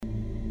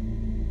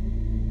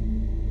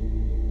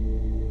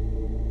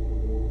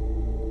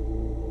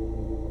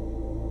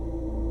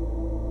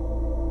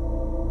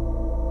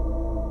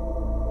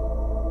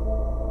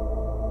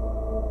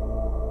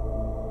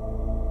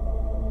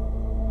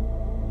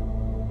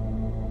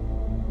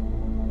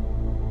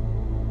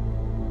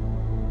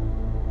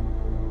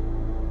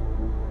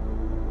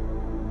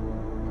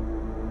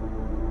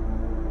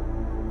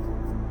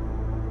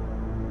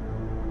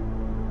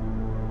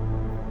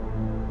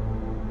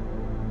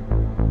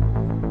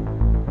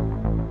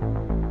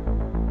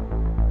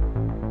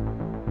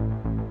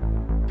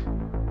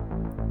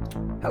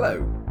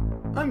Hello,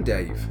 I'm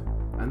Dave,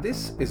 and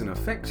this is an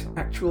Effect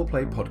Actual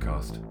Play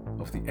podcast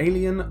of the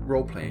Alien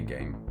role-playing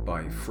game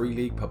by Free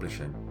League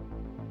Publishing.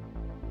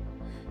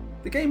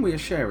 The game we are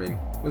sharing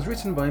was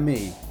written by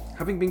me,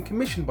 having been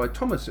commissioned by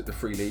Thomas at the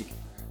Free League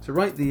to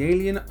write the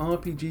Alien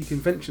RPG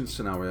convention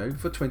scenario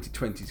for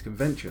 2020's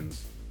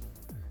conventions,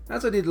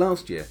 as I did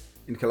last year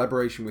in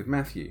collaboration with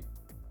Matthew.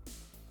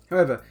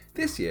 However,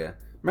 this year,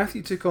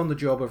 Matthew took on the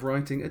job of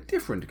writing a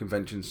different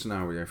convention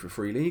scenario for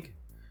Free League,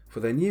 for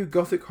their new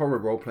gothic horror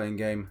role-playing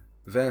game,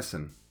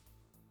 Versen.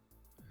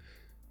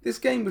 This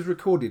game was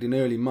recorded in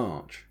early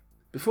March,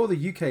 before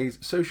the UK's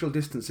social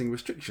distancing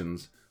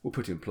restrictions were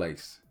put in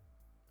place.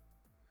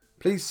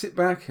 Please sit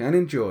back and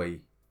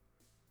enjoy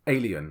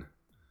Alien,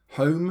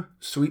 Home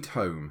Sweet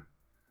Home,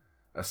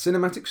 a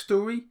cinematic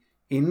story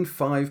in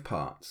 5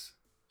 parts.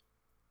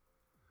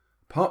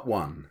 Part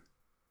 1,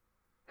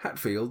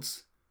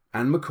 Hatfields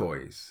and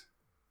McCoys.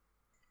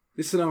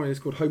 This scenario is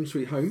called Home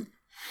Sweet Home.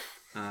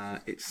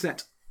 It's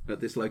set at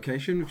this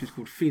location, which is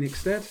called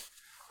Phoenixstead.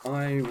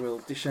 I will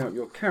dish out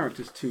your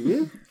characters to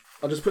you.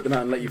 I'll just put them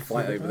out and let you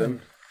fight over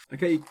them.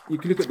 Okay, you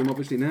can look at them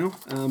obviously now.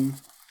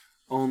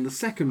 On the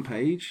second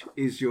page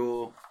is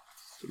your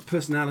sort of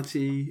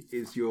personality,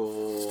 is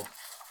your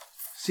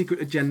secret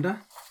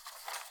agenda,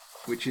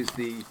 which is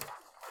the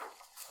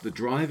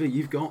driver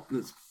you've got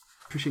that's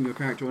pushing your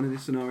character on in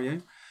this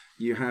scenario.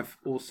 You have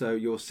also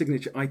your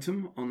signature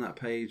item on that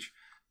page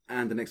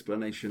and an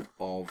explanation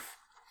of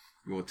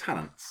your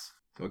talents.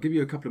 So I'll give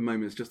you a couple of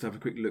moments just to have a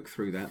quick look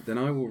through that. Then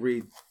I will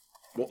read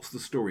What's the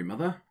Story,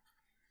 Mother?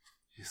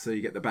 So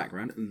you get the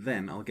background, and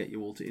then I'll get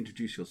you all to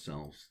introduce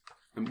yourselves.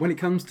 And when it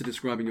comes to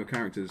describing your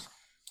characters,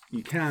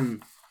 you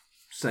can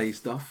say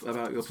stuff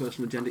about your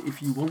personal agenda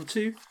if you want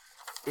to.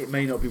 It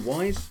may not be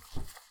wise,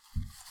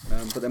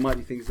 but there might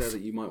be things there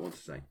that you might want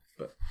to say.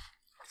 But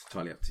it's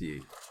entirely up to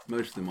you.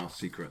 Most of them are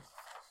secret.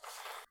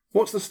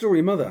 What's the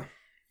story, Mother?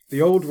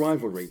 The old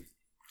rivalry.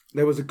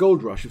 There was a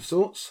gold rush of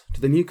sorts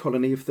to the new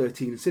colony of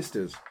 13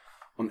 Sisters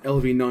on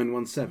LV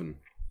 917.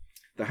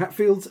 The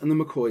Hatfields and the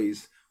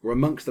McCoys were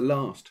amongst the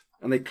last,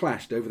 and they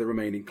clashed over the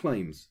remaining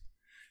claims.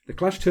 The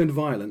clash turned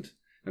violent,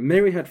 and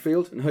Mary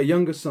Hatfield and her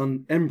younger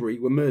son Embry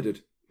were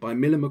murdered by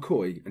Miller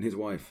McCoy and his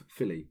wife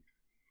Philly.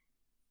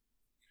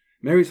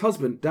 Mary's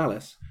husband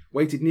Dallas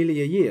waited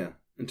nearly a year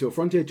until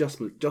Frontier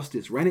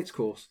Justice ran its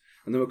course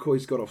and the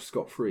McCoys got off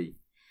scot-free.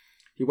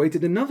 He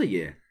waited another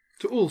year,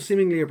 to all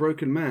seemingly a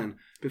broken man,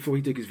 before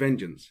he took his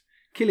vengeance,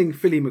 killing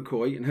Philly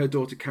McCoy and her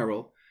daughter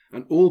Carol,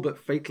 and all but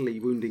fatally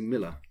wounding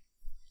Miller.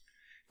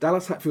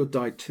 Dallas Hatfield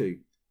died too.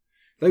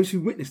 Those who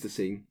witnessed the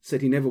scene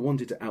said he never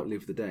wanted to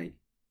outlive the day.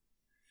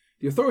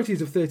 The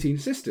authorities of 13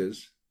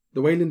 Sisters,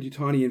 the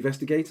Weyland-Yutani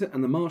investigator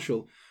and the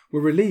marshal,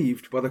 were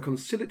relieved by the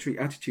conciliatory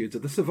attitudes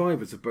of the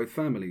survivors of both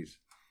families,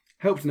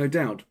 helped no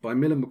doubt by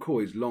Miller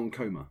McCoy's long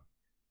coma.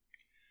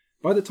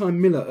 By the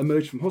time Miller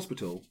emerged from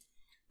hospital,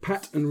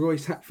 Pat and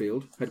Royce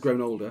Hatfield had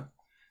grown older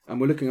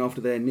and were looking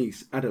after their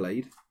niece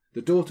Adelaide,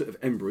 the daughter of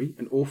Embry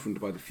and orphaned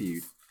by the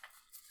feud.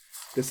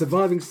 The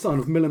surviving son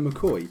of Miller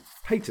McCoy,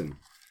 Peyton,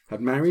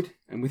 had married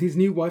and with his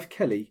new wife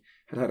Kelly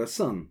had had a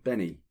son,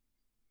 Benny.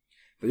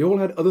 They all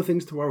had other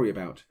things to worry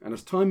about, and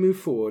as time moved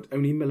forward,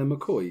 only Miller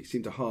McCoy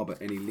seemed to harbour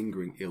any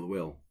lingering ill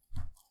will.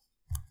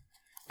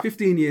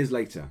 15 years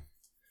later,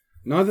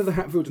 neither the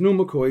Hatfields nor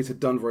McCoys had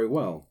done very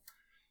well,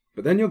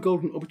 but then your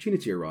golden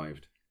opportunity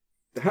arrived.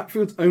 The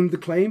Hatfields owned the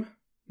claim,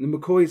 and the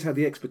McCoys had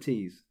the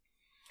expertise.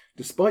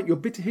 Despite your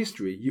bitter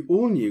history, you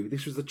all knew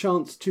this was a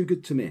chance too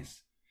good to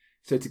miss.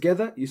 So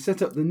together, you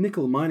set up the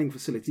nickel mining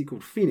facility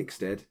called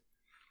Phoenixstead,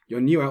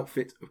 your new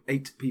outfit of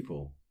 8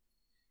 people.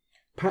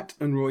 Pat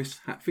and Royce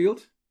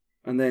Hatfield,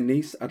 and their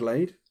niece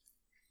Adelaide.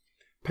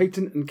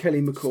 Peyton and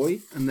Kelly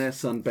McCoy, and their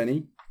son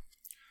Benny.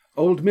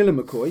 Old Miller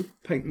McCoy,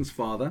 Peyton's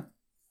father.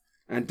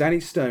 And Danny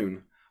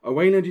Stone, a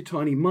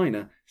Weyland-Yutani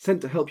miner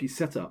sent to help you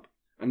set up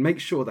and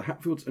make sure the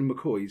Hatfields and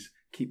McCoys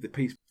keep the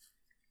peace.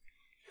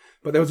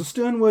 But there was a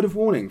stern word of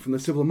warning from the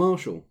civil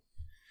marshal.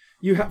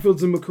 You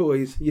Hatfields and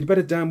McCoys, you'd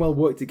better damn well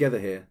work together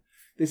here.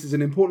 This is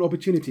an important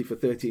opportunity for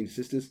 13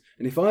 Sisters,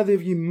 and if either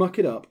of you muck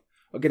it up,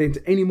 or get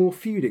into any more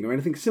feuding or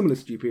anything similar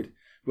stupid,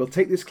 we'll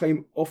take this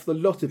claim off the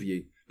lot of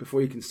you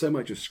before you can so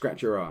much as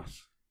scratch your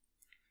ass.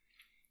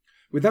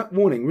 With that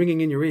warning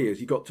ringing in your ears,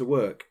 you got to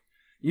work,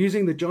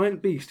 using the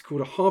giant beast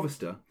called a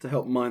harvester to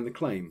help mine the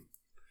claim,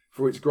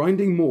 for its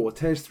grinding maw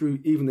tears through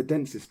even the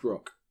densest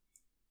rock.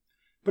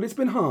 But it's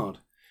been hard.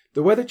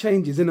 The weather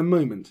changes in a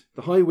moment,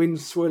 the high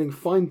winds swirling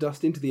fine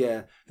dust into the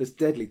air that's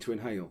deadly to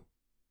inhale.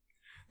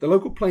 The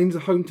local plains are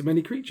home to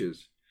many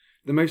creatures,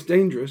 the most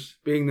dangerous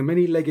being the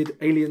many-legged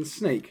alien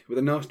snake with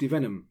a nasty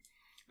venom,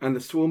 and the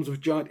swarms of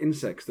giant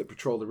insects that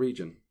patrol the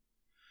region.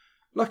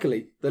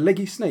 Luckily, the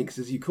leggy snakes,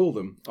 as you call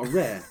them, are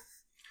rare,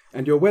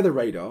 and your weather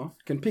radar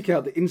can pick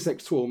out the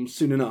insect swarms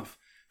soon enough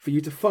for you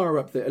to fire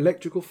up the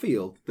electrical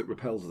field that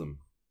repels them.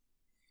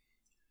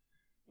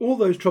 All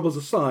those troubles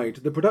aside,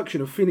 the production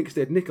of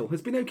Phoenixstead nickel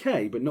has been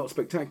okay, but not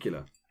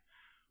spectacular.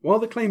 While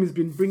the claim has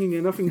been bringing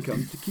enough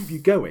income to keep you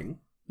going,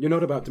 you're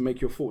not about to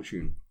make your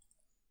fortune.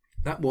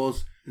 That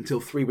was until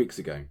 3 weeks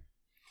ago,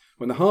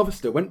 when the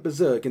harvester went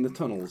berserk in the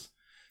tunnels,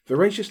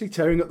 voraciously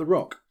tearing at the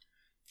rock.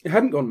 It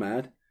hadn't gone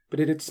mad, but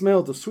it had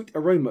smelled the sweet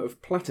aroma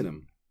of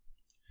platinum.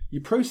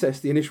 You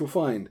processed the initial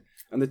find,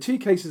 and the 2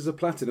 cases of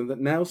platinum that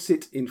now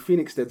sit in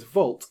Phoenixstead's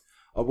vault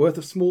are worth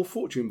a small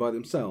fortune by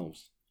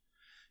themselves.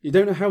 You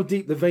don't know how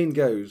deep the vein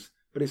goes,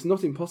 but it's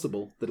not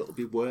impossible that it'll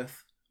be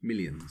worth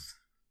millions.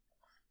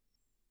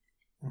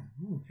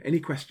 Mm-hmm. Any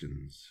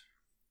questions?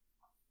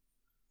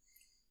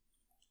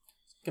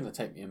 It's going to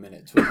take me a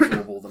minute to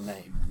absorb all the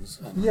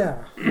names.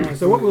 Yeah.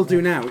 So what we'll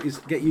do now is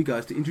get you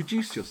guys to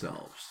introduce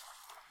yourselves.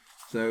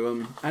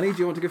 So, Ali, do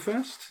you want to go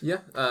first? Yeah,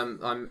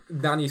 I'm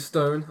Danny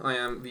Stone. I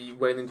am the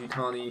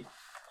Weyland-Yutani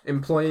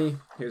employee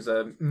who's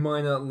a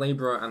minor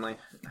labourer and a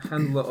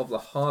handler of the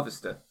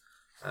harvester.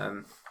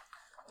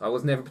 I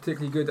was never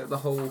particularly good at the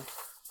whole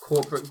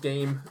corporate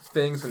game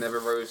thing, so never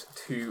rose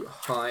too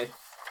high.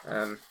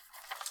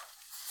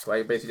 So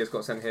I basically just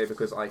got sent here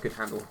because I could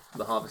handle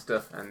the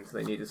harvester, and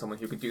they needed someone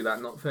who could do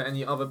that, not for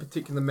any other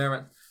particular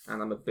merit,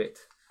 and I'm a bit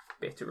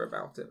bitter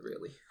about it,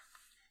 really.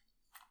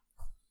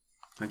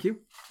 Thank you.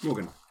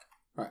 Morgan.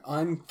 Right,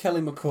 I'm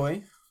Kelly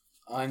McCoy.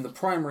 I'm the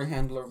primary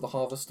handler of the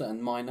harvester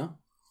and miner.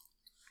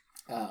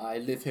 I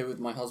live here with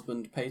my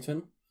husband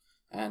Peyton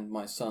and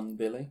my son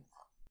Billy.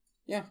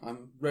 Yeah,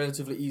 I'm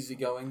relatively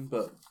easygoing,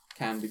 but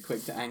can be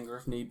quick to anger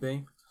if need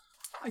be.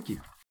 Thank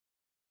you.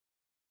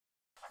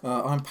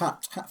 I'm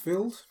Pat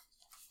Hatfield.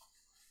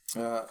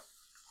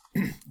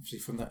 Obviously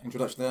from that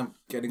introduction there, I'm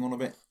getting on a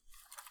bit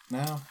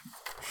now,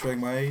 showing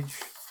my age.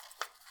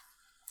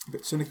 A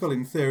bit cynical.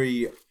 In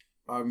theory,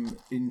 I'm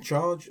in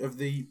charge of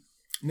the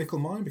nickel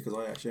mine because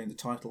I actually own the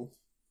title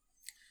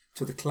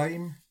to the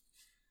claim.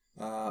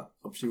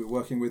 Obviously, we're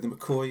working with the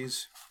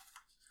McCoys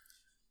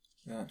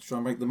to try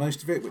and make the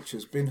most of it, which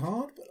has been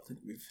hard, but I think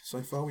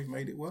so far we've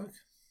made it work.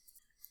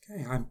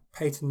 Okay, I'm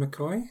Peyton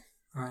McCoy.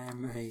 I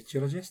am a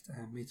geologist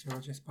and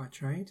meteorologist by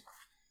trade.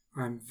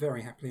 I'm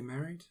very happily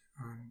married.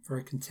 I'm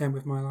very content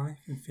with my life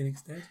in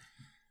Phoenixstead.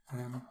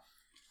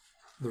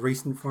 The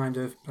recent find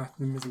of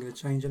platinum isn't going to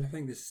change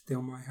anything. This is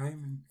still my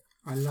home and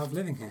I love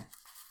living here.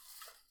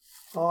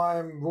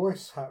 I'm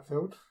Royce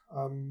Hatfield.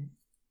 I'm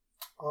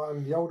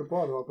the older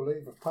brother, I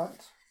believe, of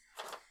Pat.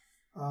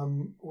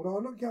 Although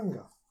I look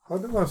younger.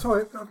 I'm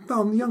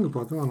the younger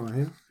brother, aren't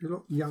I? You're a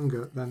lot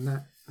younger than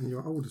that, and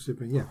your older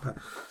sibling, yeah, Pat.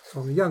 So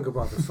I'm the younger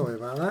brother, sorry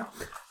about that.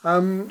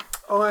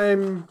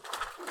 I'm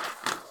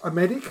a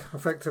medic,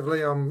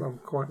 effectively. I'm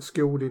quite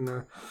skilled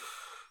in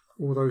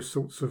all those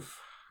sorts of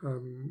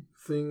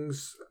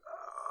things.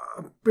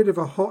 A bit of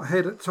a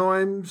hothead at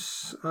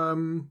times.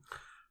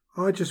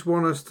 I just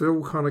want us to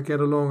all kind of get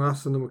along,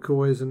 us and the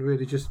McCoys, and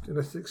really just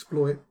let's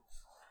exploit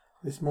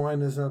this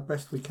mine as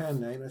best we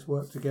can now. Let's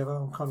work together.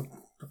 I'm kind of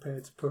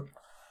prepared to put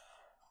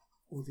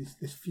all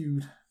this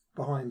feud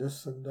behind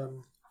us and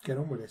get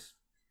on with this.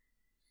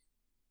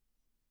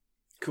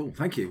 Cool,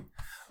 thank you.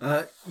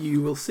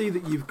 You will see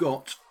that you've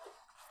got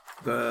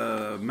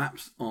the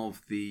maps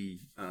of the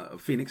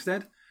of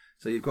Phoenixstead.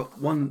 So you've got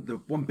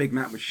the one big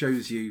map which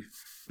shows you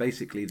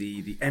basically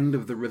the end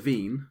of the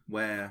ravine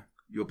where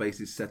your base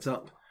is set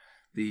up.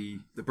 The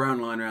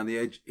brown line around the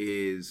edge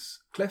is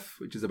cliff,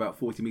 which is about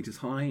 40 metres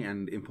high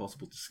and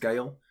impossible to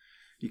scale.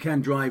 You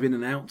can drive in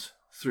and out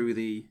through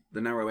the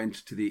narrow end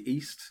to the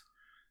east.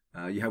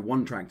 You have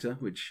one tractor,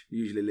 which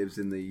usually lives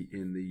in the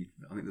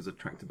I think there's a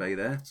tractor bay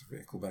there. It's a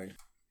vehicle bay.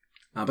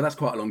 But that's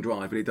quite a long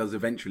drive, but it does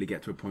eventually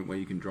get to a point where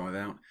you can drive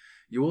out.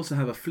 You also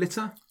have a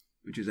flitter,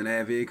 which is an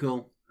air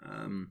vehicle,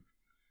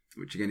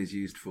 which again is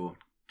used for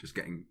just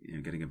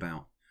getting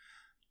about.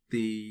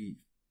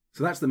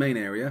 So that's the main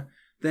area.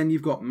 Then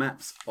you've got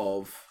maps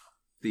of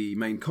the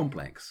main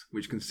complex,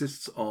 which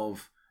consists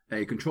of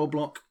a control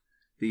block,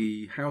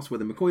 the house where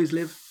the McCoys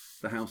live,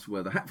 the house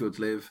where the Hatfields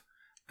live,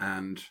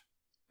 and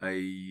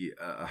a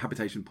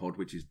habitation pod,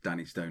 which is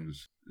Danny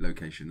Stone's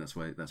location. That's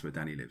where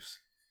Danny lives.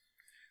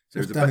 So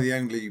is Danny the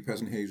only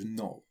person who's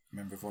not a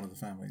member of one of the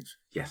families?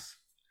 Yes.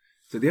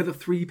 So the other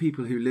 3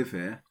 people who live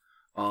here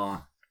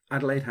are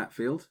Adelaide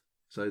Hatfield,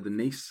 so the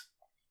niece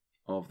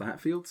of the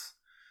Hatfields,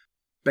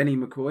 Benny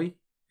McCoy,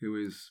 who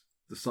is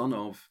the son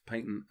of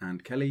Peyton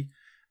and Kelly,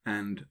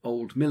 and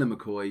old Miller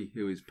McCoy,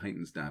 who is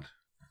Peyton's dad.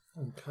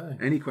 Okay.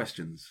 Any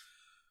questions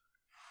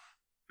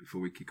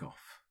before we kick off?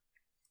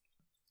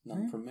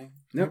 None from me.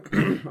 Nope.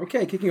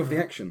 Okay, kicking off the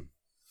action.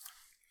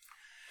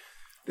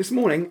 This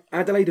morning,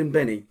 Adelaide and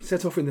Benny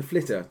set off in the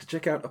flitter to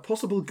check out a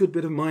possible good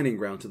bit of mining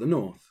ground to the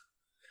north.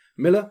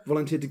 Miller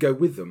volunteered to go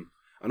with them,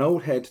 an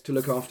old head to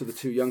look after the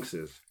 2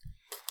 youngsters.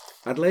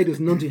 Adelaide was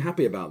none too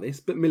happy about this,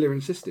 but Miller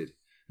insisted,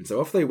 and so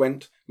off they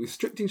went with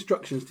strict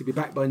instructions to be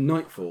back by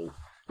nightfall,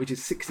 which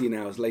is 16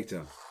 hours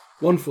later,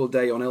 one full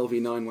day on LV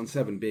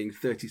 917 being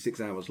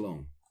 36 hours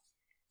long.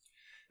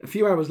 A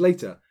few hours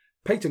later,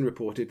 Peyton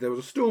reported there was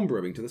a storm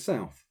brewing to the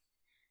south.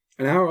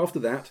 An hour after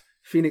that,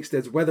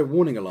 Phoenixstead's weather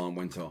warning alarm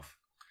went off.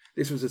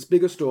 This was as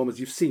big a storm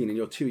as you've seen in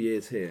your 2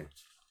 years here.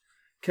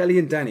 Kelly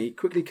and Danny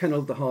quickly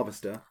kennelled the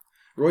harvester,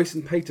 Royce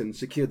and Peyton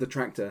secured the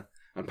tractor,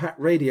 and Pat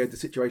radioed the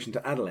situation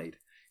to Adelaide,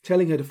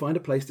 telling her to find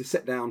a place to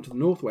set down to the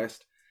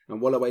northwest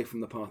and well away from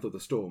the path of the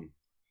storm.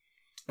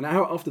 An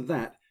hour after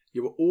that,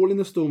 you were all in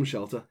the storm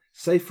shelter,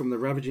 safe from the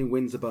ravaging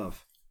winds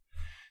above.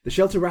 The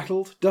shelter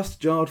rattled, dust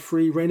jarred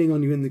free, raining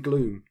on you in the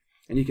gloom,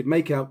 and you could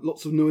make out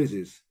lots of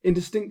noises,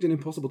 indistinct and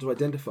impossible to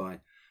identify,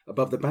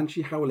 above the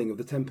banshee howling of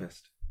the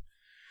tempest.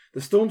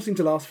 The storm seemed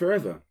to last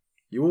forever,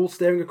 you all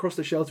staring across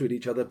the shelter at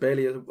each other,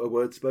 barely a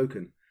word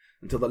spoken,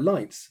 until the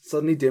lights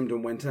suddenly dimmed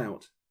and went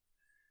out.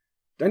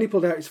 Danny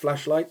pulled out his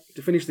flashlight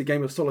to finish the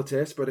game of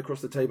solitaire spread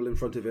across the table in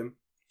front of him,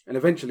 and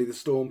eventually the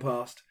storm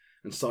passed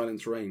and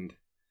silence reigned,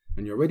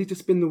 and you're ready to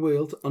spin the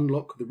wheel to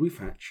unlock the roof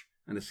hatch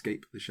and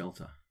escape the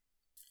shelter.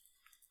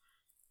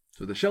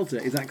 So the shelter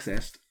is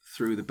accessed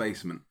through the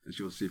basement, as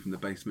you'll see from the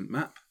basement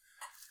map,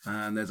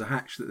 and there's a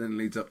hatch that then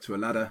leads up to a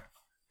ladder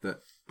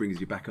that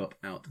brings you back up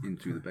out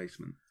into the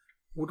basement.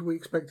 Would we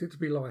expect it to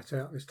be light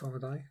out this time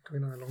of day? Do we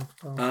know how long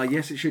to pass?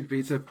 Yes, it should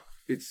be.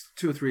 It's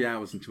 2 or 3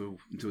 hours into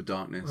a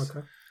darkness.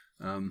 Okay.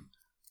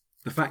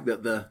 The fact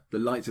that the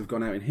lights have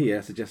gone out in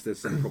here suggests there's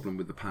some problem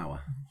with the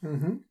power.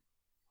 Mm-hmm.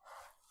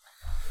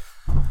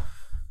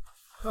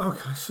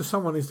 Okay, so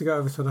someone needs to go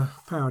over to the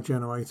power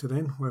generator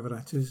then, wherever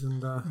that is,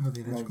 and Well,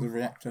 the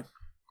reactor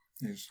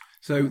is.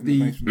 So in the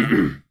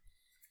basement.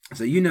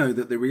 so you know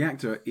that the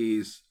reactor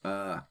is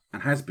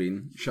and has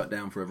been shut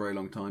down for a very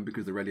long time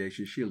because the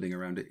radiation shielding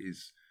around it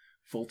is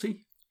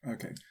faulty.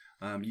 Okay.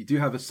 You do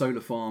have a solar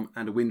farm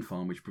and a wind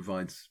farm which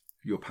provides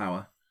your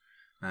power,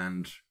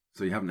 and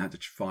so you haven't had to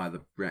fire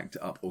the reactor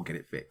up or get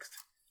it fixed.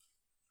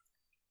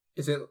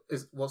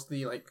 What's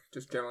the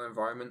just general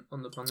environment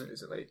on the planet?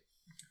 Is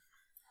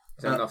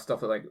there enough stuff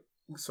that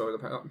solar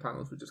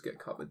panels would just get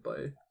covered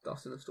by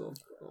dust in a storm?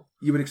 Or?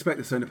 You would expect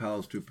the solar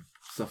panels to have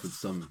suffered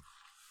some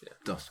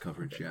dust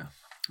coverage, yeah.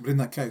 But in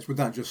that case, would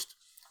that just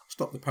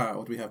stop the power,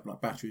 or do we have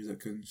batteries that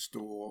can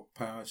store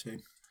power to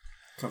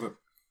cover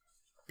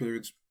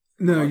periods?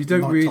 No, you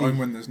don't really. Time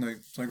when there's no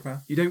solar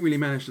power. You don't really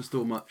manage to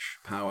store much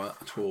power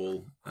at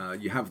all.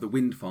 You have the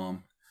wind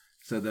farm,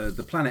 so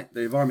the planet,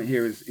 the environment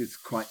here is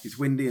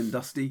windy and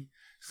dusty.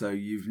 So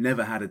you've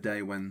never had a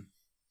day when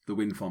the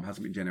wind farm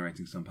hasn't been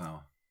generating some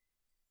power.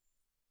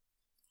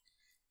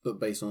 But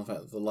based on the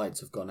fact that the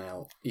lights have gone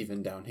out,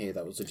 even down here,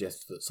 that would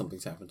suggest that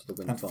something's happened to the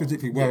wind And farm.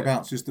 physically,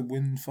 whereabouts is the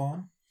wind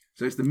farm?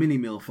 So it's the mini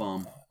mill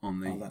farm on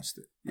the That's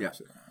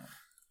it.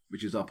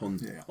 which is up on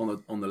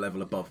the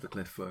level above the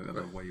cliff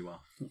above where you are.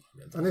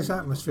 And this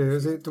atmosphere,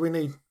 is it? Do we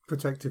need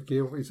protective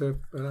gear? Is there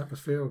an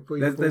atmosphere?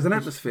 There's an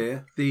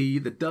atmosphere. The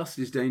dust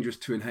is dangerous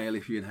to inhale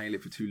if you inhale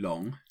it for too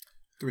long.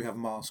 Do we have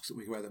masks that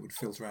we wear that would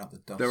filter out the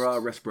dust? There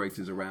are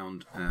respirators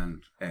around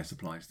and air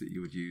supplies that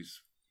you would use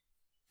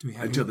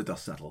until the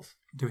dust settles.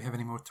 Do we have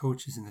any more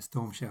torches in the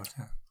storm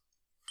shelter?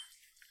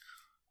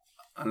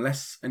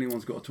 Unless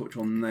anyone's got a torch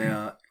on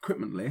their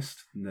equipment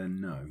list,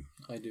 then no.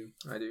 I do.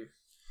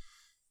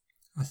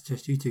 I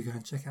suggest you two go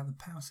and check out the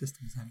power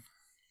systems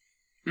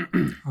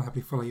then. I'll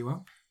happily follow you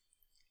up.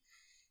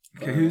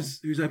 Okay,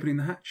 who's opening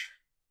the hatch?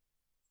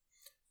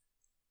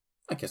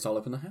 I guess I'll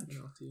open the hatch.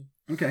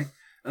 Okay.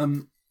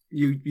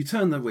 You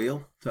turn the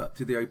wheel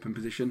to the open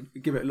position,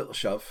 give it a little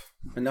shove,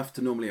 enough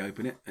to normally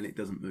open it, and it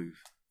doesn't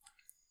move.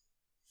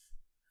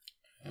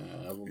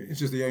 It's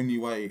just the only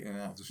way in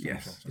and out of the storm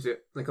Yes. shelter. Is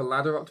it like a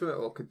ladder up to it,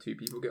 or could two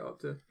people get up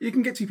to it? You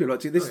can get 2 people up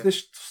to it.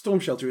 This storm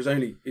shelter is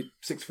only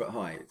 6 foot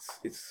high.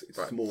 It's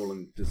Right. small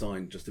and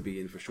designed just to be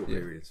in for short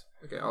periods.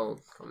 Okay,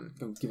 I'll come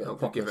Go give it a help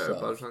proper give it a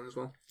shove. buzz then as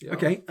well. Yeah,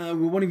 Okay,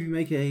 will one of you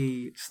make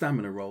a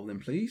stamina roll then,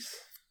 please?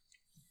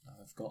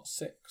 I've got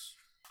 6.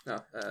 I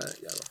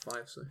got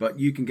 5. So But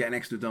you can get an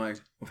extra die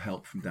of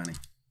help from Danny.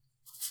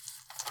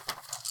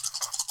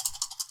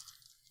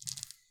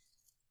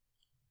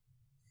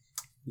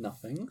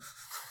 Nothing.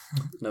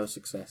 No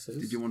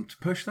successes. Did you want to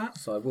push that?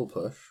 So I will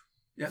push.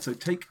 Yeah, so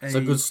take It's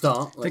a good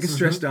start. take a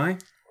stress die.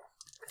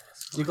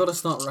 You've got to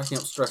start racking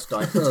up stress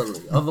die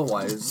early.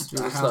 Otherwise,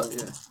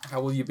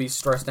 how will you be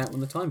stressed out when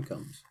the time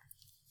comes?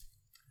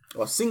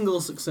 Or a single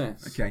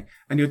success. Okay,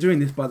 and you're doing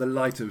this by the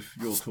light of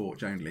your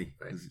torch only,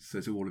 so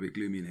it's all a bit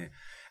gloomy in here.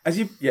 As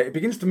it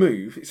begins to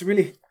move.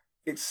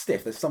 It's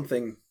stiff. There's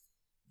something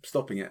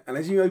stopping it, and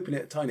as you open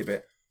it a tiny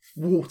bit,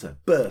 water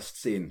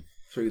bursts in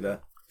through the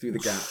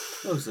gap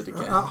Close it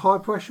again. At high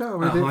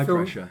pressure? at high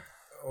pressure.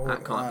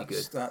 That can't be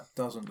good. That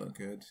doesn't look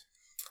good.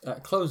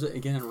 Close it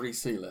again and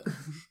reseal it,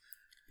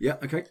 Yeah,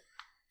 okay.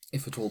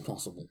 if at all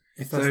possible.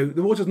 So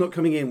the water's not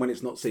coming in when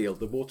it's not sealed.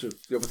 The water,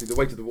 obviously, the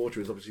weight of the water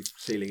is obviously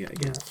sealing it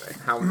again.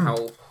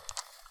 how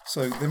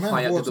So the amount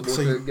high of up did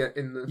water, the water get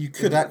in the? you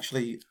could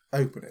actually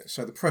open it.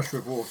 So the pressure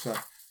of water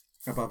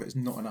above it is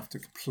not enough to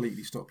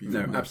completely stop you.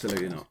 No, from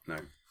absolutely not. No.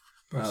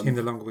 But I assume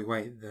the longer we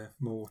wait, the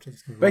more water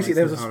is going to Basically,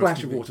 there was a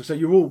splash of water, so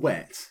you're all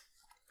wet,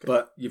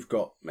 but you've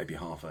got maybe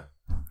half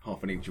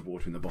an inch of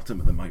water in the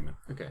bottom at the moment.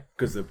 Okay,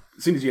 Because as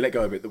soon as you let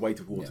go of it, the weight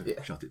of water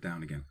Yeah. shut it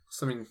down again.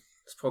 so I mean,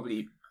 it's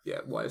probably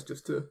wise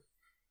just to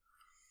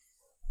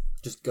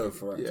Just go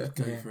for it.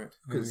 Go for it.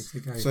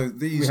 because So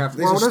these, We have-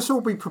 these Well, are, let's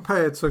all be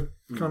prepared to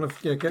kind of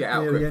get Get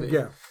out near the end. quickly.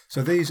 Yeah.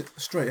 so these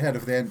straight ahead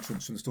of the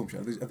entrance from the storm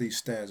shelter. These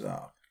stairs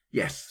are.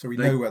 Yes. So we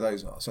they- know where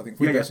those are. So I think if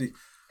we Yeah, yeah. actually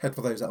head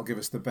for those, that'll give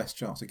us the best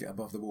chance to get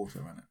above the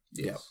water, won't it?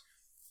 Yes.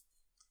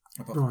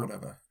 Above Right.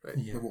 whatever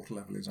Yeah. the water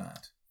level is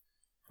at.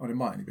 I mean, it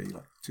might only be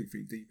like 2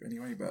 feet deep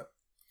anyway, but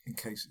in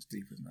case it's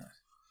deeper than that.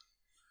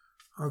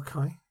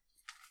 Okay.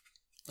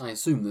 I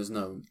assume there's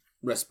no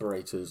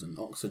respirators and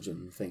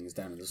oxygen things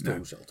down in the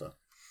storm shelter.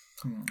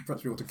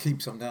 Perhaps we ought to keep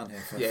some down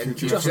here for Yeah,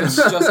 future Just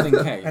in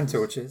case. And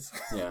torches.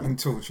 Yeah. and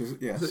torches.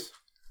 Yes.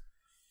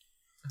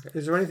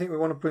 Is there anything we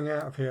want to bring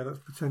out of here that's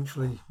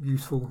potentially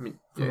useful? I mean,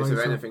 for yeah, is there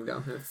later? anything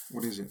down here?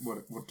 What is it?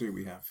 What do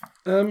we have?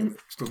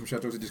 Storm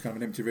shelter, or is it just kind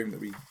of an empty room that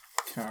we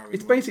carry?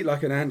 It's basically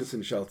like an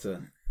Anderson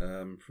shelter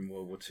from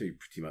World War II,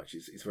 pretty much.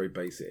 It's very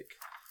basic.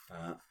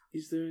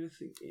 Is there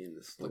anything in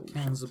the storm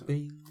Cans shelter? of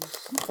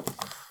beans.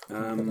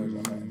 We're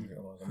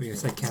going to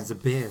say cans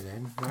of beer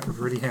then. That would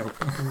really help.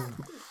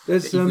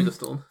 There's Through the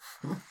storm.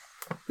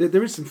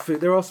 there is some food.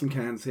 There are some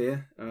cans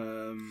here,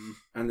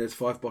 and there's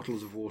 5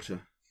 bottles of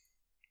water.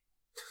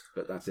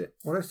 But that's it.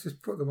 Well, let's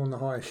just put them on the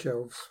higher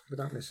shelves. We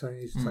don't necessarily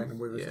need to take them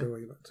with us, yeah. do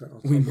we? But,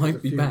 I'll We take might a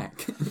be few.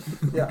 back.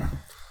 Yeah.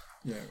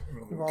 Yeah.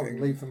 Rather than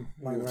leave them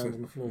laying water. around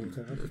on the floor.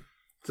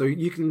 So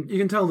you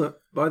can tell that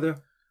by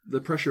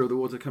the pressure of the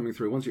water coming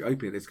through. Once you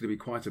open it, there's going to be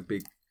quite a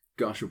big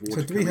gush of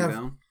water So do we coming have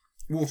down.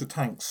 water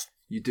tanks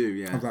You do,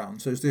 yeah.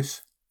 around? So is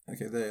this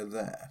okay? They're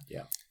there.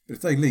 Yeah. But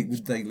if they leak,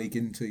 would they leak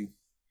into?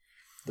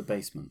 The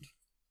basement.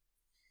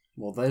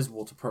 Well, there's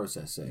water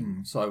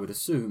processing, so I would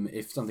assume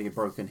if something had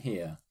broken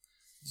here,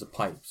 the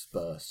pipes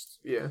burst.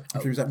 Yeah.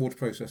 So is that water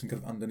processing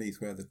kind of underneath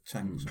where the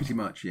tanks are? Pretty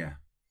much, yeah.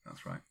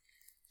 That's right.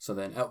 So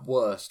then, at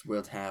worst,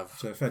 we'll have...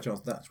 So a fair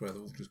chance that's where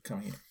the water's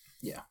coming in.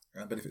 Yeah.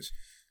 But if it's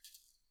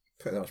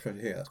put that much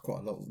pressure here, that's quite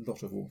a lot of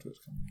water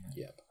that's coming in.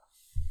 Yep.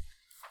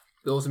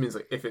 It also means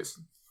like if it's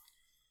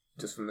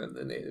just from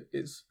then it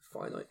is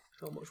finite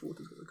how much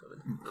water's going to come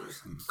in. But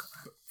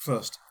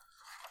first,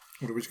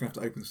 what are we just going to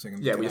have to open this thing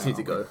and Yeah, get we just out, need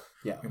to go aren't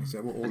Yeah. we?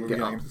 So what order and are we get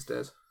going up in? the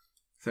stairs.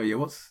 So yeah,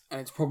 what's And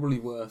it's probably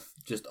worth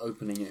just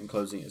opening it and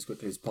closing it as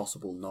quickly as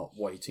possible, not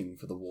waiting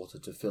for the water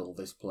to fill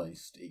this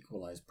place to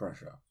equalise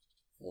pressure,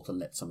 or to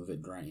let some of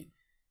it drain.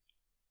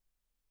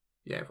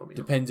 Yeah, probably.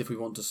 Not. Depends if we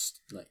want to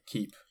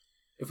keep...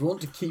 If we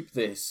want to keep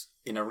this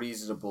in a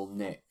reasonable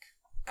nick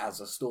as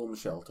a storm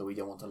shelter, we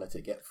don't want to let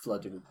it get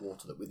flooded with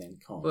water that we then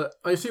can't. But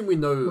I assume we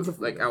know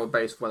like our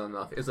base well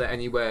enough. Is there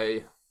any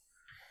way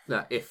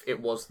that if it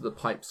was the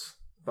pipes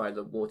by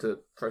the water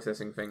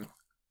processing thing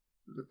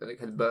that it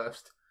had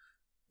burst,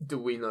 do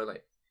we know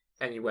like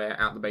anywhere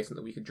out the basement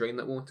that we could drain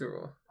that water,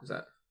 or is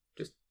that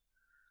just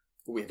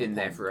we have in a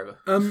there pond. forever?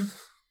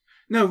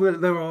 no?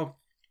 Well,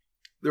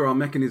 there are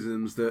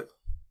mechanisms that,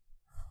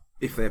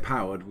 if they're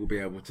powered, will be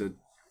able to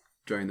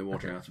drain the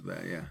water out of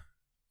there. Yeah.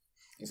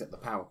 Except the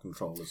power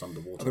control is I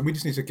underwater. think we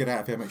just need to get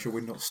out of here, make sure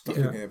we're not stuck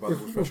in here by the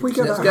water If pressure. we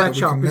get Because that we hatch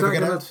can up, is never that get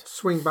going out. to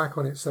swing back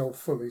on itself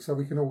fully so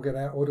we can all get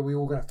out, or do we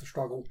all going to have to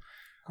struggle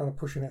kind of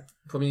pushing it?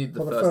 Probably need the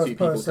For first 2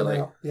 people to person like.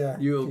 out, yeah.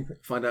 You'll keep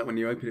it. find out when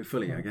you open it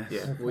fully, I guess.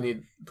 Yeah, we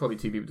need probably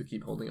 2 people to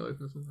keep holding it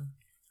open or something.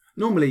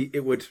 Normally,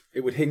 it would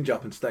hinge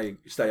up and stay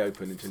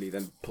open until you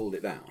then pulled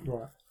it down.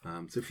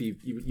 Right. So if you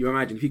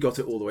imagine if you got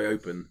it all the way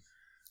open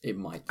It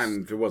might.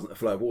 and there wasn't a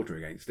flow of water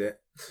against it,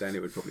 then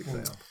it would probably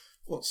stay up.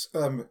 What's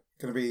going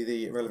to be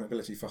the relevant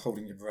ability for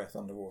holding your breath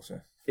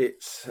underwater?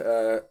 It's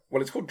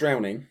it's called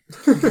drowning.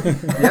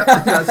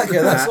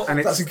 That's and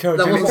it's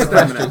encouraging. That wasn't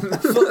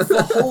stamina.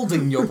 for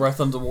holding your breath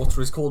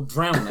underwater is called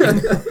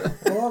drowning.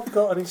 Well, I've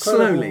got an incredible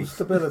Slowly.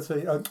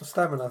 stability,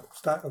 stamina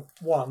stat of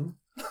 1.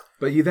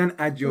 But you then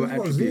add your I've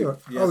got attribute. 0.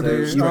 Yeah, Oh, so do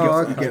you you?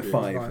 Oh, you okay. get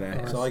 5 Right, there.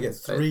 right. So I get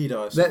 3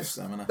 dice of Let's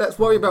stamina. let's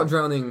worry about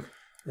drowning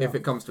if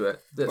it comes to it.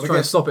 Let's Well, I try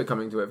and guess- stop it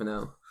coming to it for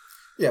now.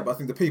 Yeah, but I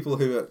think the people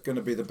who are going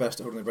to be the best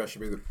at holding their breath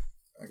should be,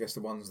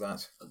 the ones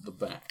that At the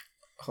back.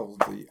 hold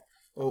the...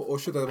 Or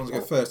should they the ones that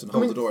go first and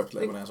hold the door up to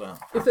let everyone else out?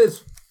 If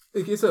there's,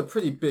 if it's a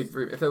pretty big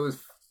room, if there was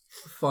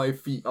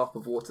 5 feet up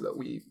of water that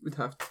we would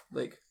have,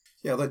 like,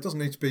 Yeah, that doesn't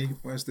need to be...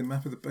 Where's the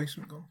map of the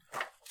basement gone?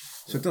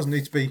 So it doesn't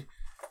need to be,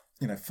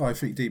 5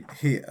 feet deep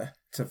here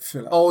to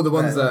fill up. oh, the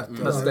ones there. that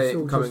No, are staying, it's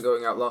all coming, just-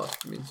 going out last.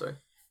 I mean, sorry.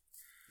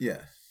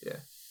 Yeah.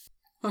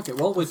 Okay,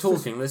 while we're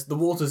talking, the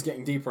water's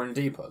getting deeper and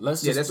deeper.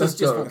 Let's Yeah, just, let's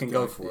just go. fucking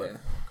go for it. Yeah,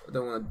 I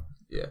don't want to.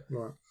 Yeah,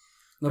 Right.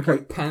 No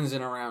point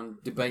pansing around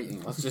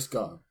debating. Let's just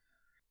go.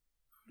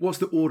 What's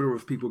the order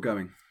of people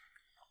going?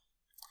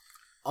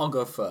 I'll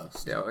go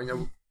first. yeah. I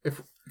know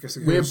if I guess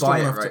we're still by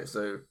it, have to- right?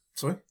 So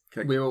Sorry?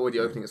 Okay. we're already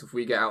opening it. So if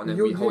we get out and then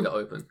You- we hold you- it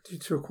open. You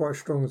two are quite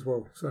strong as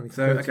well. Certainly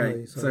So compared to okay,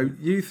 me, so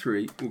you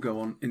 3 will go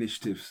on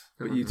initiatives,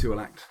 but you 2 will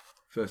act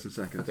first and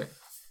second. Okay.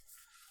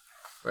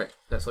 Right,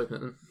 let's open it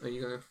then. Are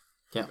you gonna?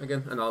 Yeah.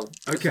 Again, and I'll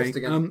Okay. assist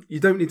again.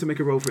 You don't need to make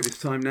a roll for it this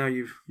time. Now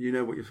you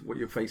know what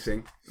you're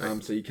facing.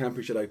 So you can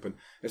push it open.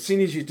 As soon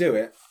as you do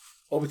it,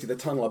 obviously the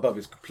tunnel above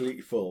is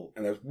completely full,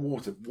 and there's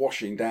water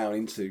washing down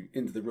into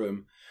the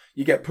room.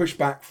 You get pushed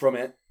back from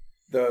it.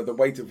 The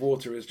weight of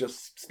water is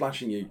just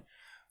splashing you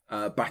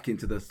back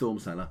into the storm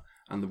cellar,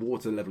 and the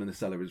water level in the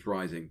cellar is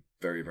rising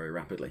very, very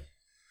rapidly.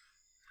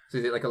 So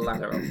is it like a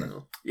ladder up then?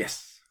 Or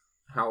Yes.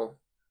 how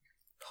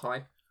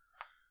high?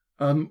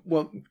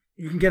 Well,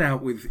 you can get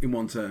out in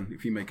one turn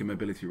if you make a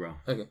mobility roll.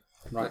 Okay.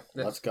 Right,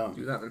 let's go.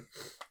 Do that then.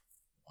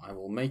 I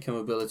will make a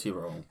mobility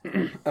roll.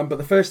 But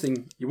the first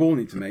thing you all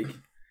need to make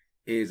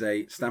is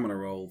a stamina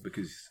roll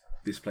because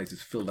this place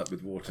is filled up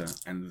with water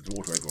and there's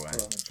water everywhere.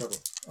 Oh, I'm in trouble.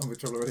 I'm in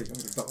trouble already. I'm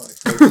going to die.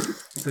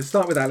 So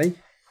start with Ali.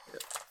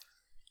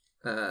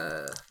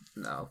 No,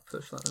 I'll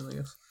push that then, I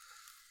guess.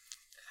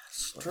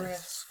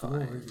 Stress.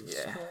 Fine.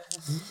 Yeah.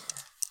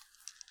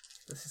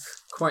 This is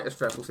quite a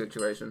stressful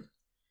situation.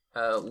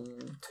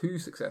 2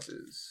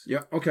 successes.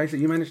 Yeah, okay, so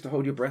you managed to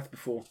hold your breath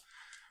before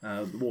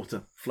the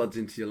water floods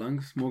into your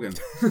lungs. Morgan.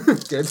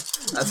 Good.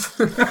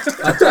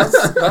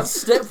 That's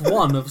step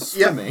 1 of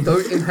swimming.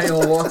 Don't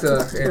inhale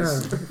water. It's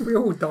Yeah, we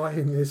all die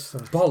in this.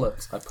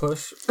 Bollocks. I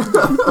push.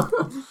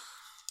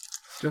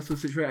 Stressful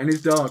situation. And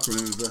it's dark,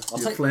 remember. I'll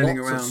You're take flailing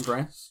lots around. of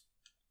stress.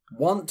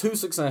 2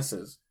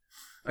 successes.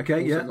 Okay,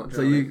 Also yeah. not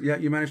So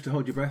you managed to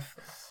hold your breath.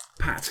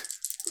 Pat.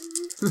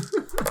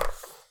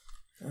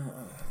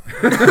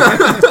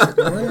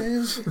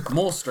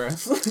 More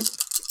stress.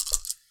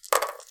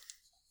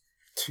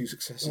 2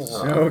 successes.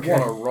 Okay.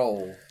 What a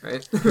roll.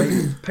 right.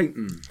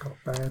 Peyton. Got a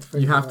bad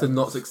thing. You have to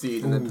not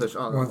succeed and then push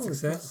on. 1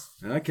 success.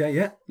 Okay,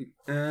 yeah.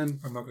 And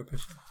I'm not going to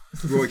push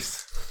it.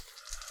 Royce.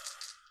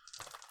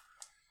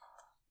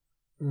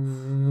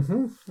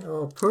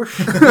 I'll push.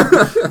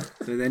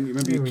 So then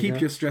remember you Here we keep go.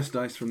 your stress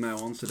dice from now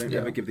on, so don't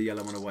ever give the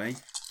yellow one away.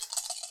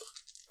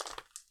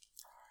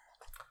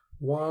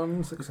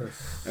 1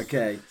 success.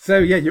 Okay, so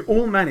yeah, you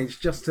all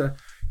managed just to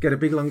get a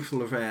big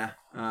lungful of air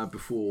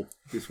before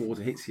this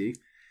water hits you,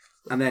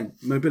 and then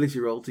mobility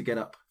roll to get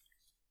up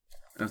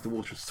as the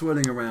water is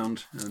swirling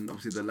around, and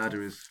obviously the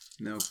ladder is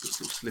now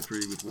sort of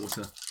slippery with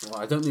water.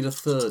 Well, I don't need a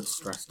 3rd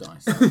stress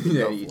dice.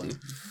 Yeah, you do.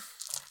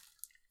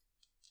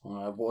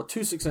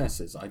 2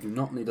 successes. I do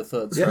not need a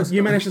 3rd Yeah, stress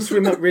you dice. managed to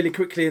swim up really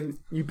quickly, and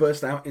you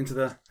burst out into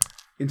the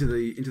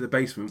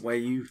basement where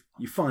you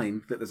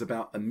find that there's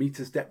about a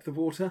meter's depth of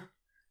water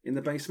in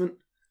the basement,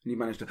 and you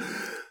manage to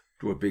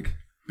draw a big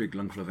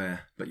lungful of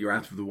air, but you're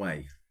out of the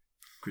way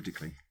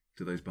critically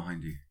to those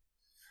behind you.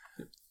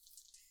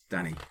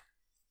 Danny.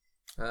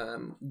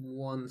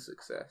 1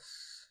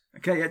 success.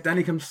 Okay, yeah,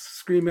 Danny comes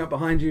screaming up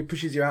behind you,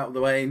 pushes you out of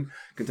the way, and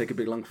can take a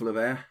big lungful of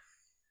air.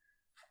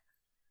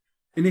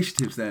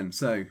 Initiatives then.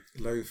 So,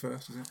 Low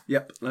first, is it?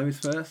 yep, low is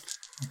first.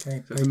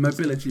 Okay. So it's a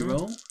mobility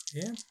roll.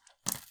 Yeah.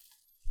 I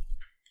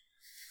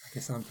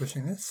guess I'm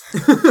pushing this.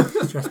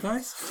 Stress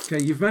dice.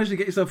 Okay, you've managed to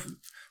get yourself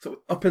sort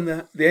of up in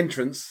the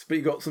entrance, but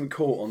you got some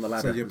caught on the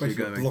ladder So you're as you're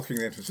basically going. blocking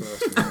the entrance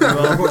first.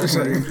 Well, What you're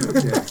saying.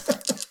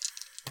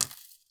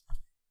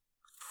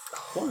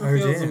 What Oh,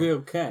 feels dear. to be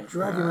okay?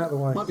 Drag him out of the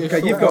way. Might be a Okay,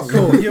 short you've got one.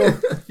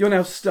 caught. You're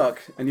now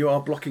stuck, and you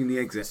are blocking the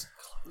exit.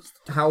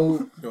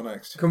 How You're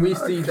next. can we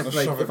see that? Like,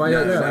 shove if it I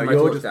don't down. know No, my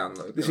you're torch just- down,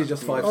 look, This is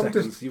just 5 I'm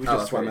seconds. just- You would Oh,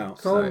 just swam okay. out.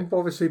 So I'm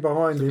obviously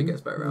behind So if him. he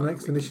gets better in around, the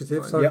next then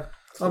initiative. fine. So Yep.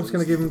 I'm just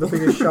going to give him the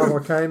biggest shove I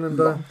can, and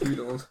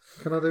Doodles.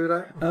 can I do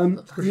that?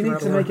 Push You him need out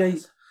to the make way.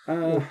 a.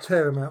 Or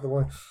tear him out of the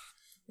way.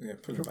 Yeah,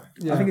 pull it back.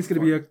 Yeah. I think it's going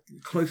to be a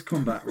close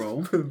combat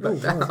roll, Oh,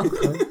 right,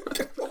 okay.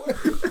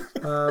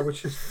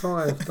 Which is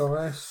 5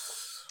 dice.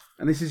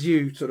 and this is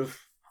you sort of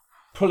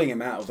pulling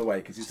him out of the way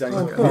because he's only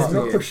Oh, got God, half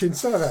not here. pushing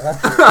so that.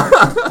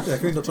 Yeah,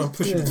 can we not try and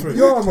push him through?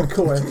 You're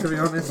McCoy, to be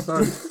honest.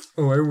 So.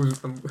 Oh, I was.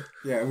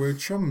 Yeah, we're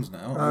chums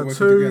now. We're working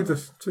 2 together.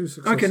 2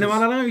 successes. Okay, now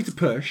I'll allow you to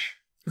push.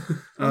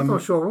 I'm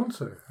not sure I want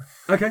to.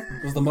 Okay,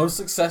 It was the most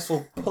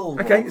successful pull.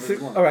 okay. roll So,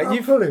 we've won. all right, I'll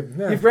you've pull him.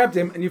 Yeah. You've grabbed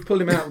him and you've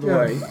pulled him out of the Yeah.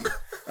 way.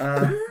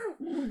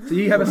 So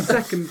you have a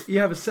second. You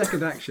have a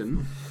second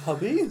action,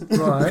 Hubby?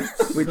 Right.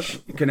 which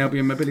can now be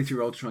a mobility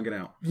roll to try and get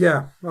out.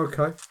 Yeah.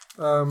 Okay.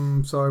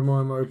 So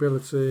my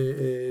mobility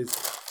is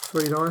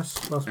 3 dice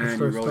plus my And you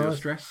stress roll your dice.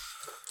 stress.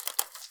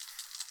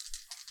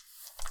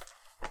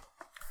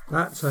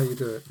 That's how you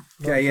do it.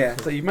 Okay, yeah.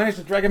 So you managed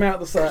to drag him out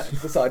the side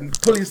and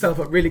pull yourself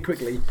up really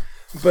quickly,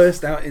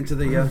 burst out into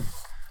the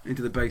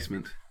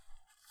basement.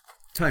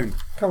 Tone,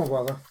 Come on,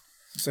 brother.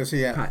 So is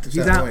he out? Pat, is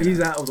he's out out. of the way He's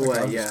now? out of the Okay, way.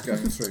 I'm Yeah. just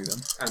going through then.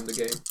 And the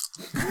game.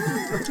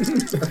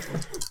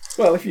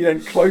 Well, if you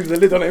don't close the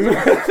lid on him. Do you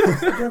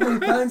have any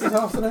plans this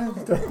afternoon?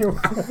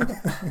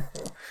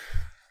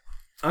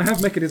 I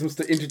have mechanisms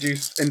to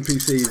introduce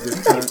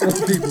NPCs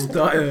if people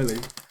die early.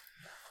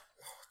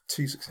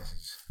 2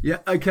 successes. Yeah,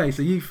 okay,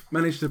 so you've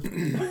managed to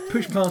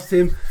push past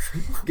him,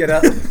 get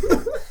up.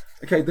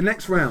 Okay, the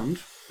next round,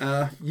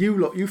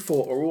 you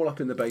four are all up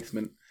in the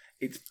basement.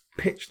 It's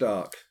pitch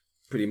dark,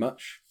 pretty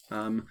much.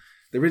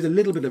 There is a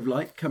little bit of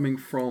light coming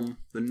from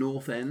the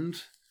north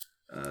end.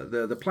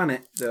 The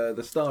planet,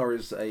 the star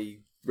is a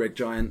red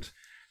giant,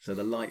 so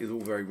the light is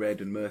all very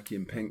red and murky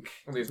and pink.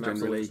 All these maps all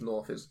generally. just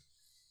north is.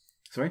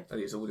 Sorry? And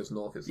it's all just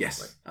north is.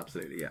 Yes,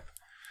 absolutely, yeah.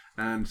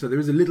 And so there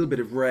is a little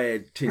bit of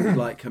red tinged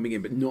light coming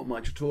in, but not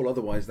much at all.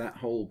 Otherwise, that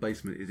whole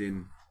basement is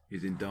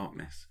in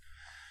darkness.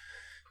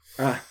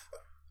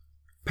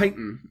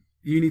 Peyton,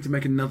 you need to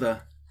make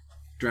another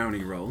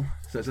drowning roll.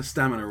 So it's a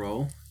stamina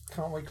roll.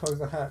 Can't we close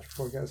the hatch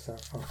before he gets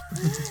that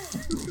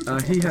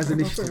far? He has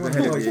initiative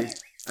ahead of you.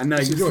 And no,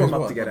 you swim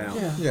up to get out.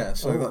 Yeah,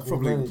 so that's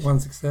probably managed. One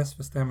success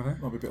for stamina.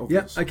 might be a bit Yeah,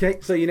 obvious. okay,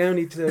 so you now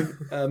need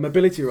to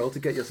mobility roll to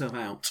get yourself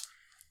out.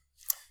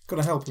 Got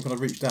to help him when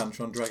I reach down and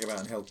try and drag him out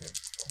and help him.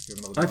 Give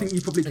him another I think die.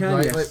 you probably can,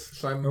 Like, yes.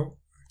 shine, Oh,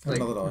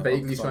 Another die.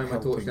 vaguely Because I'm shine my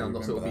torch helping down, you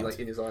not so it'll be remember like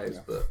that. in his eyes,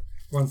 Yeah. but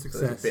one so there's a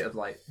success. bit of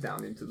light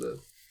down into the.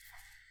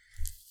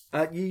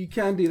 You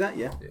can do that,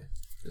 yeah.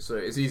 So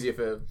it's easier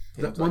for him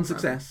That to, one like,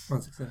 success.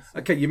 One success.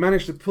 Okay, you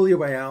managed to pull your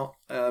way out.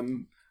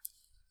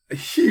 A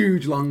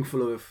huge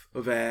lungful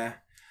of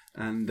air,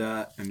 and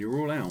you're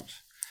all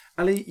out.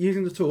 Ali,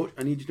 using the torch,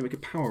 I need you to make a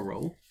power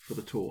roll for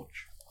the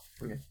torch.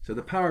 Okay. So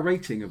the power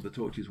rating of the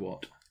torch is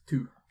what?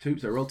 2. 2.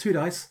 So roll 2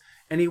 dice.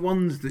 Any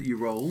ones that you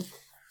roll,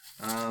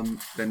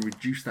 then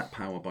reduce that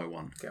power by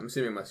 1. Okay, I'm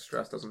assuming my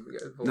stress doesn't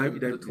get involved. No, in you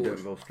the don't torch.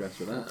 involve stress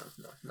with that.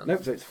 No, none.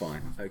 Nope, so it's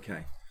fine.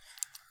 Okay.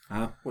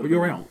 But Would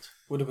you're have out.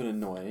 Would have been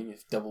annoying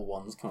if double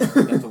ones can't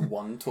bring down to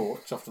one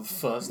torch after the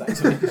first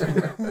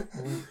activation.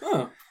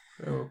 Oh.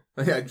 Oh.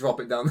 Yeah, I drop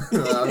it down.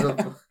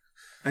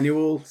 And you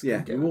all,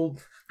 get you all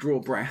draw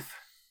breath.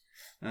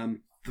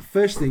 The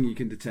first thing you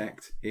can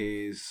detect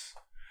is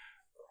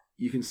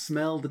you can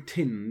smell the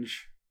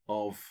tinge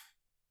of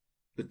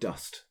the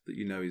dust that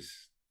you know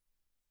is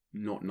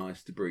not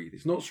nice to breathe.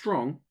 It's not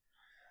strong,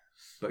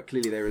 but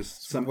clearly there is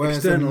some Where's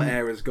external the-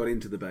 air has got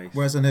into the base.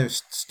 Where's the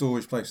nearest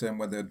storage place then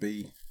where there'd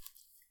be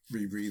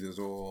rebreathers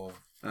or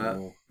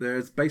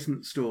There's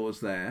basement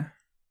stores there,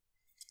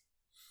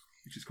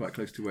 which is quite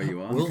close to where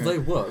you are. Will they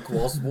work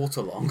whilst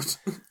waterlogged?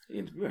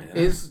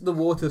 Is the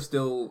water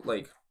still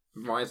like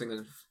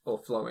rising or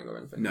flowing or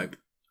anything? Nope.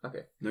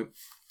 Okay. Nope.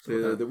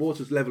 The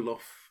water's levelled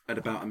off at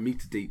about a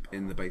metre deep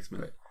in the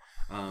basement.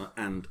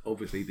 And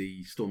obviously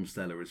the storm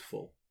cellar is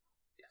full.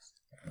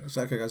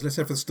 So okay, guys, let's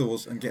head for the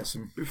stores and get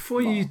some.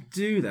 Before you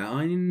do that,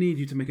 I need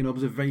you to make an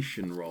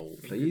observation roll,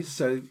 please.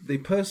 So the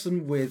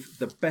person with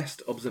the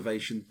best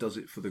observation does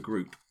it for the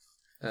group.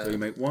 So you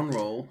make one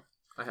roll.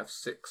 I have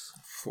 6.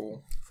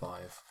 4.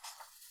 5.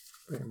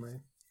 Bit of me.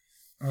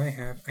 I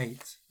have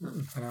 8,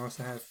 and I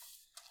also have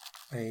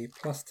a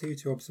 +2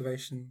 to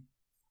observation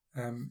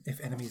if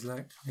enemies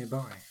lurk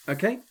nearby.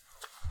 Okay.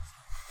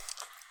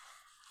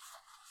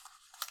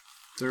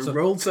 So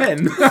roll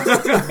 10.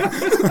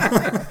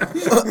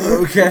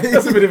 Okay.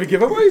 That's a bit of a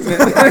giveaway, isn't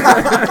it?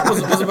 I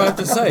was about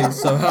to say,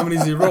 so how many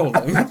is he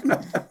rolling?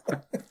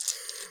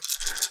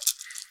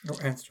 Oh,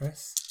 and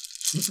stress.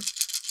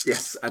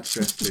 Yes, add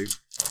stress too.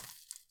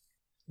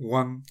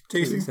 1,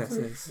 2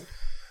 successes.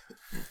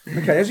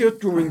 Okay, as you're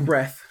drawing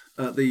breath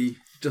at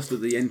just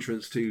at the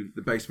entrance to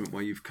the basement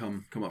where you've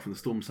come up from the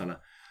storm cellar,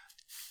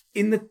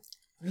 in the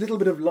little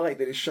bit of light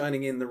that is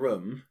shining in the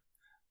room,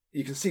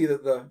 you can see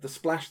that the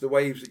splash, the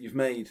waves that you've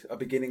made are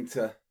beginning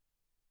to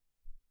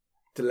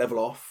level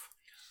off,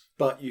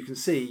 but you can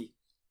see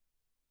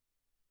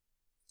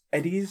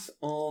eddies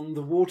on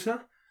the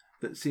water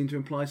that seem to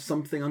imply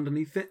something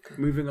underneath it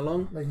moving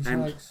along, Making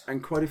and snakes.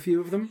 quite a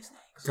few of them.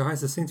 Guys,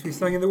 there seems to be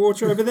something in the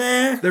water over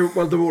there, They're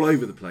all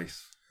over the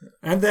place.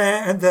 and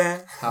there, and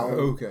there. How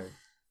Okay.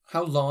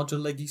 how large are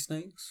leggy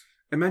snakes?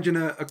 Imagine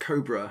a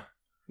cobra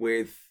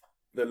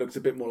that looks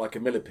a bit more like a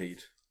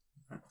millipede.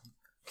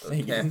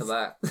 Care for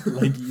that.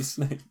 Leggy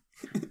snake.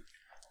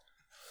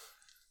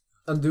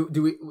 And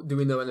do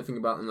we know anything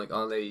about them? Like,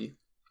 are they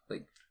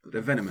like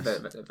They're venomous. they're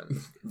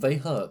venomous? They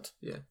hurt.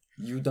 Yeah.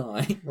 You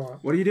die. Right.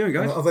 What are you doing,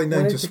 guys? Are they We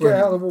known need to to swim? get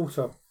out of the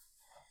water.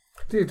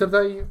 Do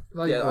they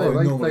Yeah,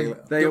 normally-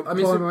 They, I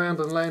mean, climb so- around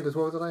and land as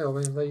well, do they? I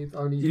mean, they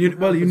only...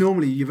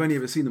 you've only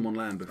ever seen them on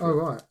land before. Oh,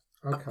 right.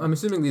 Okay. I'm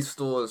assuming these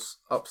stores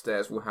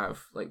upstairs will have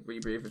like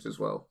rebreathers as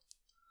well.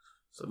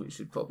 So we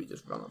should probably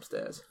just run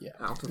upstairs,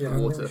 out of Yeah, I the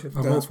think water. we should-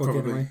 I'm That's all for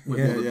probably- getaway. With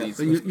Yeah. all of yeah. these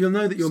So you'll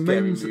know that your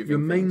scary main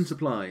moving things.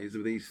 supplies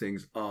of these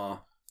things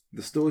are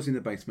the stores in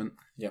the basement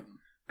Yep.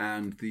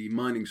 and the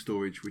mining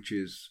storage, which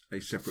is a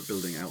separate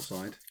building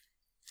outside.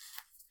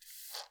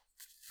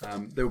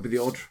 There will be the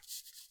odd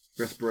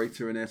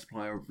respirator and air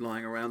supply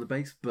lying around the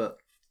base, but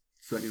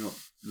certainly not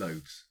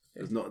loads.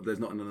 There's not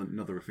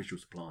another official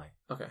supply,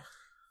 Okay.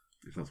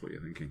 if that's what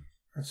you're thinking.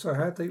 And so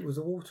how deep was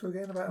the water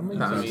again? About a metre?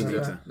 That That's means a Something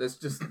metre. like that.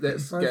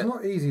 let's So get it's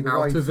not easy to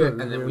out wade of through, it,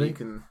 and then really. we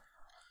can.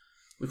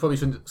 We probably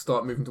shouldn't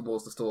start moving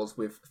towards the stores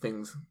with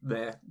things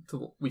there.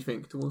 We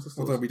think towards the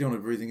stores. Although we don't want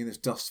to be breathing in this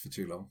dust for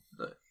too long.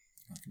 No.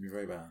 That can be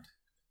very bad.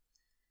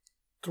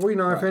 Do we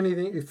know Right.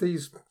 if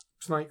these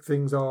snake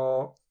things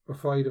are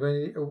afraid of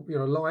any,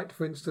 light,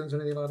 for instance,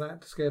 anything like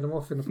that, to scare them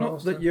off in the Not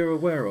past? that you're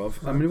aware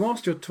of. I mean,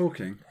 whilst you're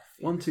talking,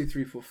 1, 2,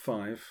 3, 4,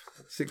 5,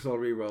 6. I'll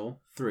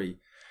re-roll 3.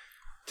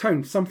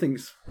 Tone,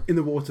 something's in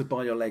the water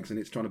by your legs and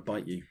it's trying to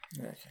bite you.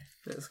 Okay.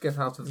 Let's get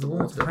out of the The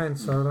water water. hand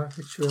soda.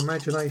 It's your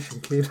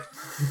imagination, kid.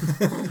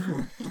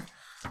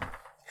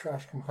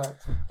 Trash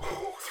compactor.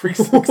 3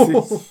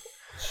 successes.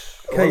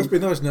 Okay. It's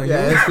been nice now.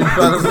 Yeah, it's been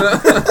fun,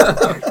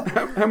 isn't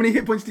it? How many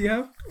hit points do you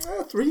have?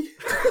 3.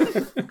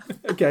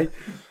 Okay.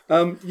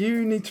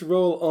 You need to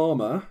roll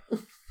armour.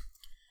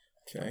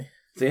 Okay.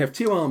 So you have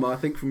 2 armour, I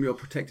think, from your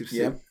protective suit.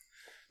 Yep.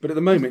 But at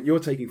the moment, you're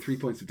taking 3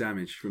 points of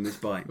damage from this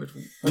bite.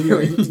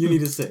 You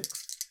need a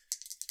 6.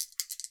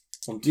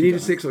 Do you need a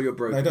 6 or you're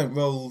broken? They don't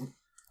roll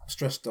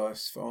stress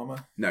dice for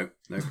armour, No.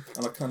 and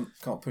I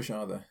can't push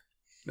either.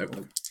 Nope.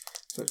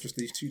 So it's just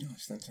these 2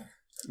 dice then.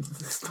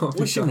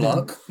 Wish him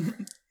luck.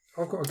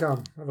 I've got a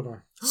gun, haven't I?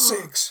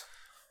 6.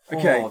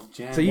 Okay, Oh,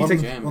 jam, so you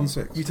take jam. 1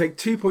 6. You take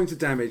 2 points of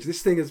damage.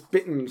 This thing has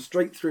bitten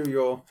straight through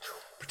your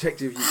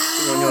protective thing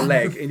on your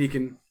leg, and you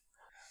can.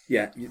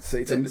 Yeah,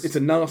 it's a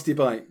nasty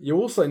bite. You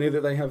also know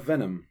that they have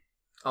venom.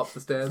 Up the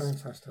stairs.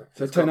 Fantastic.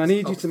 So, Tone, I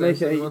need you to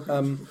make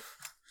Upstairs,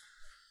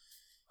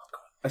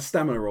 a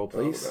stamina roll,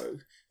 please.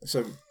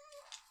 So,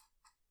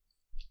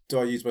 do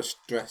I use my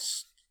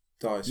stress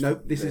dice? No,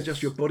 for this is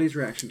just your body's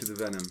reaction to the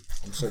venom.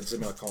 So does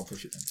it mean I can't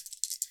push it then?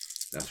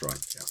 That's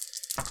right.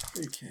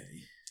 Yeah.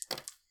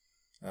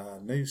 Okay.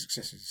 No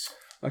successes.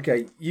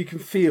 Okay, you can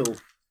feel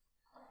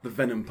the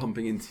venom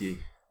pumping into you.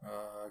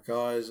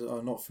 Guys,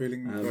 I'm not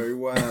feeling very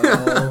well.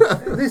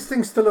 This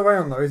thing's still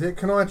around though, is it?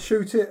 Can I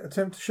shoot it?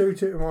 Attempt to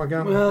shoot it with my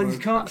gun? Well, you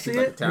can't see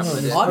it. I'm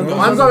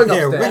I'm going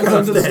going upstairs.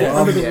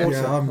 Under the Yeah,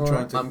 water. I'm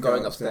trying to. I'm go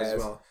going upstairs upstairs. as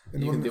well.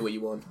 You can do what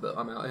you want, but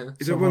I'm out here.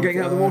 Is everyone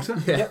getting out of the water?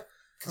 Yeah.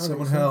 Can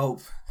someone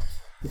help?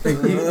 Not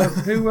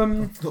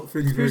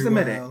feeling Who's the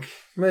very medic?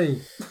 well.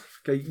 Me.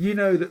 Okay, you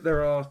know that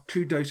there are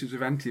 2 doses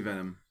of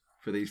antivenom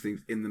for these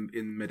things in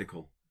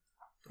medical.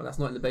 Well, that's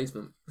not in the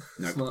basement.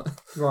 No. It's not.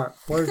 Right,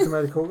 where's the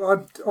medical?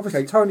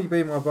 Obviously, Okay. Tony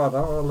being my brother,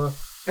 I'll...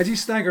 As you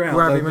stagger out,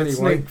 Grab though, him the anyway.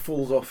 snake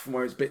falls off from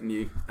where it's bitten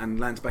you and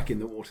lands back in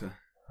the water.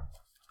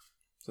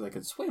 So they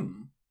can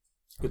swim.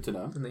 It's good to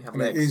know. And they have I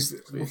mean, it legs.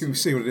 is. We can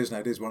see what it is now.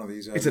 It is one of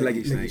these. It's a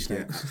leggy snake, yeah,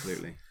 snakes.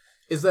 absolutely.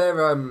 Is there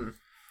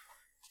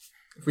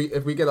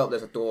if we get up,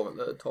 there's a door at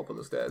the top of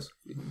the stairs.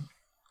 We can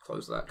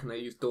close that. Can they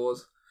use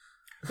doors?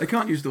 They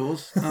can't use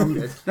doors.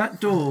 That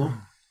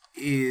door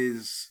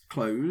is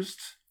closed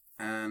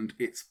and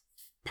it's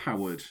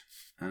powered,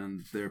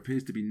 and there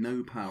appears to be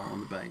no power on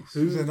the base.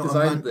 Is there not a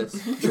designed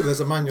this? Sure, there's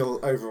a manual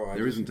override.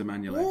 There isn't a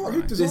manual What? override.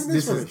 Who designed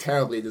This this? is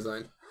terribly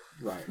designed.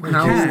 Right. You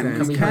How can,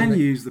 can we you can have it?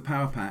 use the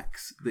power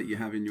packs that you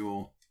have in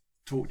your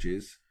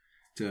torches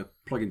to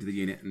plug into the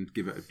unit and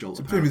give it a jolt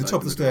of power. Presumably the to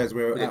top of the open door. stairs.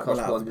 We're It out, costs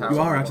well out of the £1. water.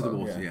 You are out of the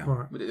water, yeah.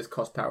 Right. But it just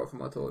costs power from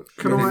my torch.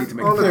 Can Yeah, they I... need to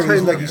make I'll a These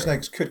attempt... leggy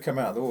snakes could come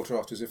out of the water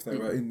after as if they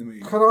were in the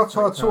moon. Can I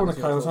tie a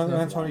tourniquet or something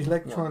around Tony's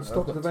leg, try and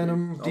stop the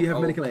venom? Do you have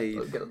medical aid?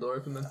 I'll get the door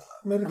open then. I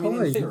Medical mean,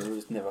 in aid? theory,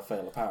 it's never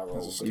fail a power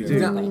roll. but You yeah. do.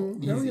 Exactly.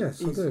 Oh, Easy.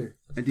 yes, I do.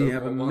 And do you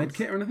have a Don't med want-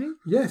 kit or anything?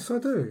 Yes, I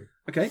do.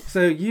 Okay,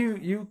 so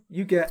you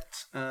get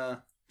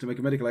to make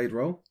a medical aid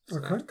roll.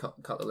 Okay.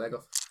 Cut the leg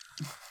off.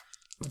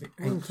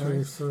 1,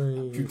 2,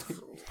 3, 4,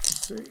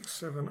 6,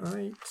 7,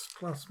 8,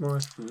 plus my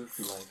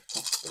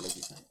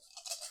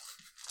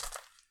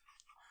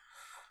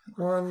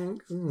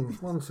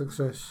one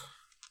success.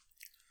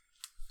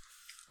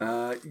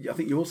 I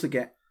think you also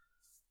get.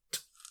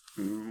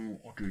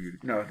 What do you?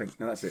 No,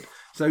 that's it.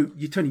 So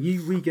Tony,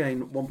 you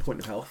regain 1 point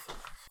of health,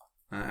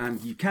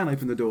 and you can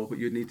open the door, but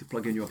you'd need to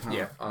plug in your power.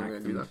 Yeah, I'm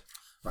going to do that.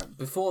 Right,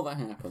 before that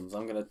happens,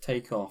 I'm going to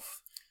take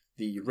off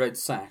the red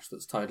sash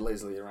that's tied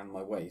lazily around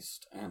my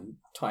waist and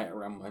tie it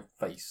around my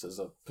face as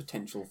a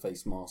potential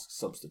face mask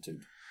substitute.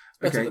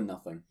 Better Okay. than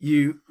nothing.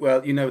 You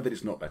know that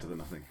it's not better than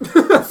nothing.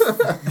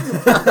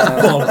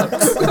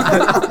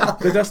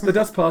 Bollocks. The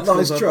dust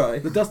particles. Nice try.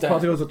 The dust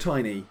particles are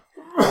tiny,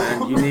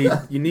 and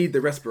you need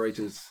the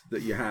respirators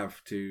that you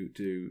have to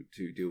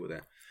deal with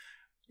it.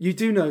 You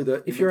do know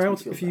that if It you're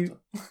makes out, me feel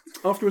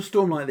after a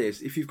storm like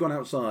this, if you've gone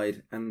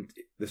outside and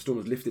the storm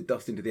has lifted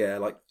dust into the air,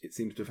 like it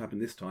seems to have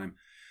happened this time,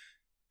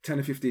 10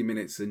 or 15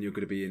 minutes and you're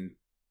going to be in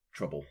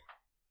trouble.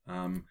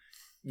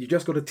 You've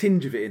just got a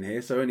tinge of it in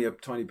here, so only a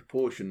tiny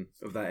proportion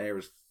of that air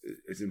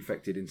is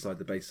infected inside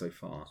the base so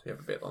far. So you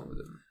have a bit longer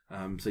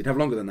than. So you'd have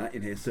longer than that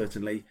in here,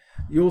 certainly.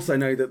 You also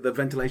know that the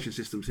ventilation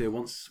systems here,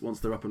 once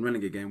they're up and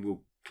running again,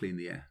 will clean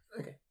the air.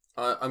 Okay.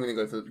 I'm going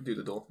to go do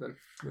the door then.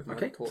 With my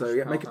Okay, torch so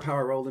yeah, make a pack.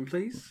 power roll then,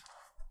 please.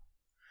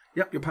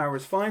 Yep, your power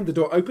is fine. The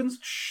door opens.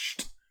 Shh.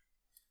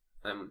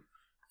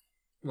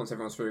 Once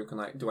everyone's through,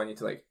 do I need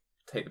to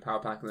take the power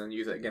pack and then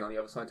use it again on the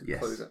other side to Yes.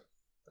 close it?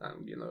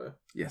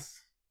 Yes.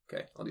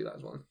 Okay, I'll do that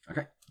as well.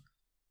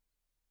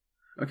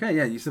 Okay,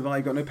 yeah, you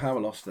survived. Got no power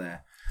loss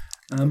there.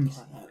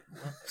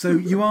 So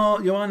you are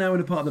now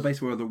in a part of the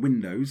base where there are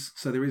windows,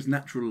 so there is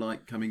natural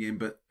light coming in.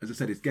 But as I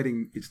said,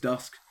 it's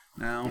dusk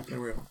now.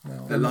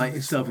 The light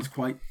itself is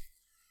quite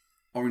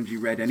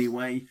orangey red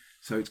anyway,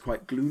 so it's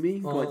quite gloomy,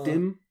 quite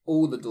dim.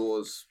 All the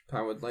doors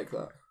powered like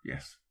that,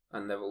 Yes.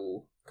 and they're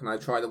all. Can I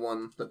try the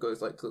one that goes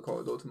to the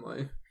corridor to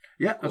my?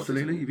 Yeah,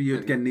 absolutely. You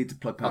again need to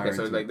plug power Okay,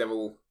 so into it. they're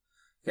all.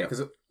 Okay,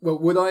 because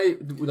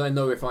would I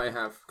know if I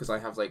have, because I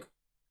have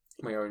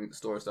my own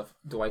store of stuff.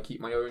 Do I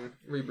keep my own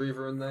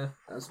rebreather in there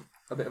as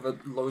a bit of a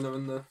loner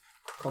in the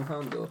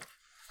compound, or?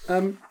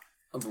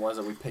 Otherwise,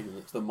 are we pegging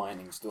it to the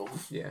mining store?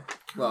 Yeah.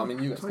 Well, I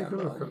mean, you guys Take can. a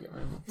but look I'll at- get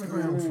my own. The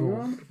ground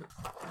floor.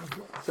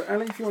 So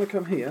Ali, if you want to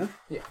come here,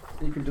 Yeah.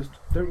 you can just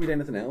don't read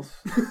anything else.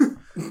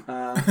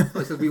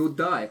 It says we all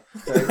die.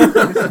 So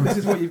this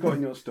is what you've got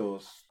in your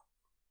stores,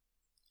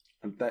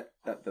 and that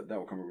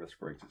will come with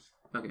respirators.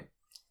 Okay.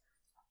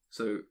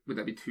 So would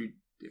that be 2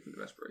 different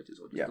respirators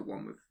or just Yeah. the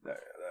one with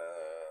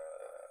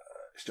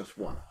It's just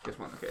one. just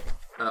one? Okay.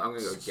 I'm gonna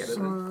go get it.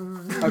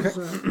 Then.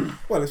 Okay.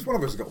 Well, if one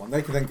of us has got one,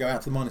 they can then go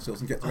out to the mining stores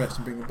and get the rest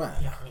and bring them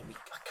back. Yeah, I mean,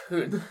 I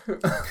could.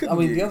 Couldn't I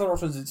mean, you? the other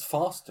option is it's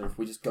faster if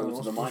we just go Oh, to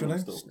the what's your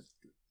mining name? store.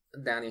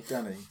 Danny.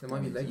 Danny. There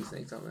might be leggy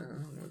snakes out there. I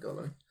don't know. Go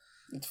alone.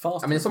 It's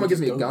faster. I mean, if someone we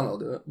gives me a just gun, go I'll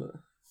do it. But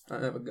I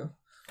don't have a gun.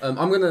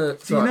 I'm gonna.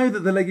 So you know that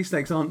the leggy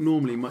snakes aren't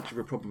normally much of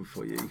a problem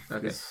for you.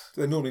 Okay.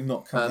 They normally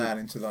not come down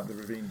into like the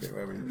ravine bit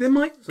where we. They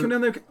might come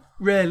down there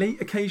rarely,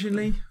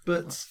 occasionally,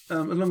 but as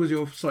long as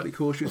you're slightly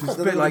cautious, it's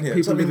a bit like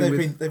people living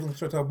with... They've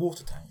infiltrated our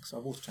water tanks. Our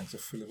water tanks are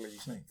full of leggy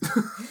snakes.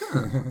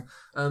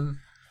 Well,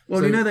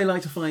 So- you know they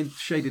like to find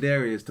shaded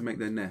areas to make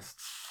their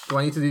nests. Do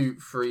I need to do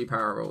 3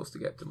 power rolls to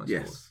get to my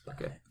Yes. stores?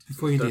 Okay.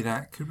 Before you do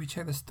that, could we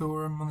check the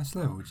storeroom on this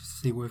level just to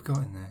see what we've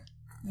got in there?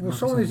 There Well, might be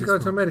someone needs to something go to a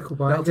useful. medical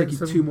bay That'll and get take you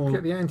some, 2 more-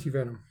 get the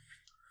anti-venom.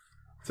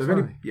 So if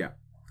any, yeah.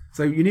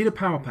 So you need a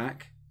power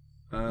pack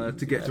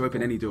to get to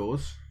open any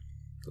doors.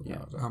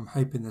 Yeah. I'm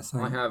hoping the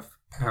same. I have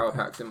power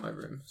packs in my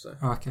room, so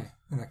Oh, okay.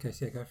 In that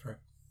case, yeah, go for it.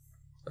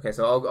 okay.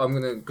 So I'm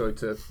gonna go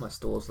to my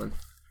stores then.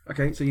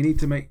 Okay, so you need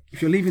to make...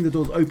 If you're leaving the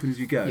doors open as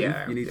you go,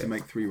 Yeah, you need yeah. to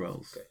make 3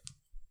 rolls. Okay.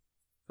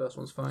 First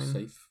one's fine.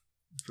 Safe.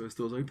 First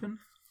door's open.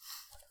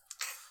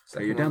 So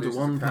Second you're down to loses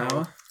 1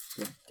 power.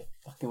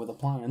 Fucking with a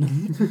plan.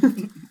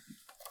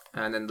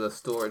 And then the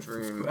storage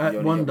room. You only 1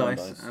 get one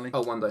dice, dice. Ali.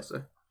 Oh, 1 dice.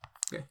 So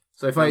okay.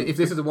 So if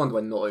this is a 1, do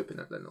I not open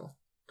it then, or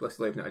do I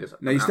still open it? I just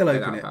No, you still get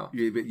open out it, power?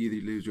 but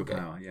you lose your Okay.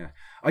 power, yeah.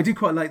 I do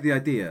quite like the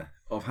idea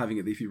of having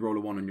it that if you roll a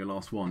 1 on your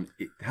last one,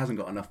 it hasn't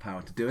got enough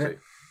power to do it.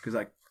 Because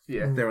like,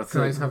 Yeah. there are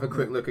Can I 3. just have a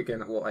quick look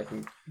again at what I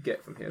can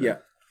get from here? then? Yeah.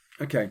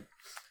 Okay.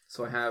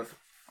 So I have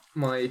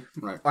my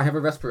Right. I have a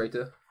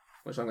respirator,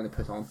 which I'm going to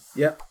put on.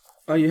 Yeah.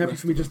 Are you happy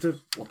for me just to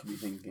What are we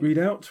thinking? read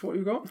out what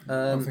we've got?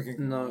 I'm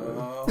thinking.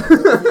 No.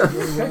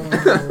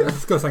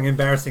 It's got something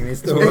embarrassing in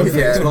this That's what I'm story.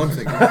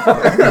 thinking. That's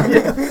what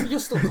I'm thinking. You're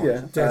still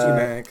Yeah. Dirty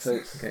bags. So,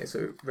 Okay,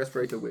 so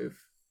respirator with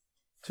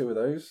 2 of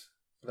those,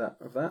 that,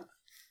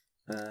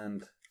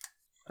 and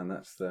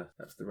that's the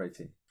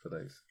rating for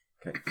those.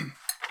 Okay.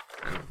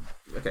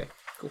 okay,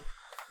 cool.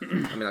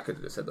 I mean, I could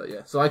have just said that,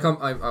 yeah. So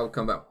I'll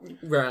come back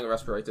wearing a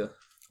respirator.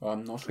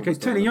 I'm not sure. Okay,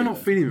 Tony, you're not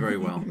feeling very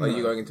well. Are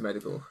you going into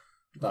medical?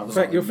 In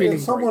fact, you're feeling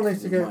someone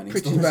needs to get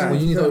pretty bad. Well,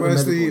 you need to open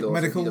Where's medical the doors so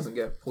medical? he doesn't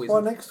get poisoned.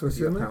 Right next to us,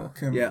 You have isn't it? power.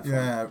 Can, Yeah.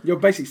 yeah. You're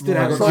basically stood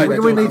Well, outside. So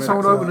do we need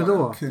someone to open the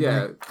door? Can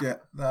Yeah. we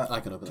get that I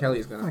can open it.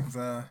 Kelly's going to.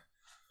 the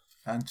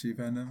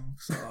anti-venom?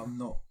 So I'm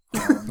not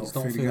He's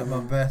not feeling at my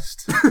feeling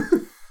best.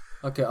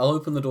 Okay, I'll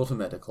open the door to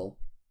medical.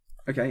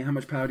 Okay, how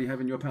much power do you have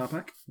in your power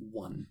pack?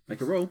 1. Make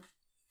a roll.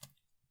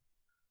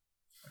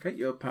 Okay,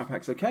 your power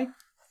pack's okay.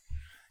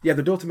 Yeah,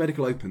 the door to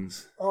medical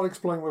opens. I'll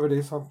explain where it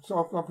is. I'm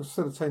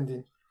still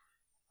attending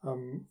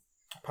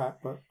Pat,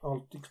 but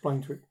I'll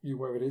explain to you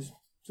where it is.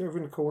 It's over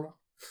in the corner,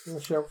 on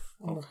the shelf,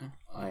 on Okay.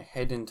 I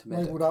head into the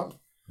medical. labelled up.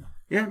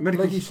 Yeah,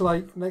 medical.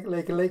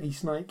 Leggy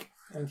snake,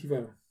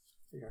 anti-venom.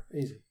 There you go,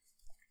 easy.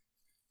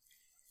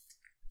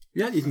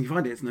 Yeah, you can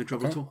find it. It's no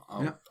trouble Okay, at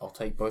all. Yeah. I'll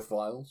take both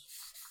vials.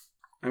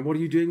 And what are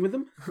you doing with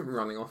them?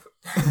 running off.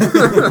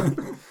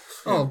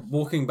 Oh,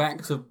 walking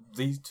back to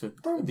these two.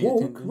 Don't the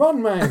walk, attendant.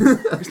 run, man.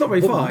 It's not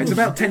very far. It's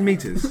about 10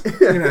 metres.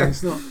 You know,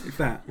 it's not if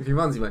that. If he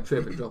runs, he might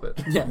trip and drop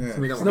it. Yeah. Yeah.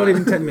 We don't It's want not that.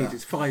 even 10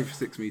 metres.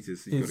 5-6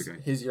 metres. You've got Here's, to go.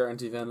 here's your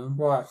anti-venom.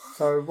 Right,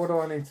 so what do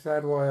I need to do? How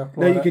do I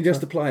apply No, you that can just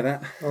to- apply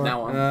that. Right.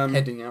 Now I'm Um,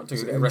 heading out to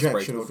is get it a an respirator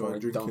injection or do before I I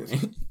drink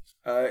die.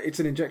 it? It's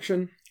an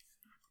injection.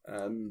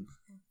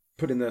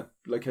 Put in the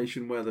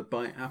location where the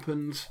bite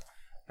happened.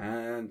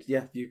 And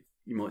yeah, you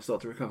might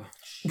start to recover.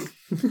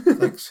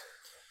 Thanks.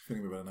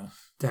 Feeling a bit better now.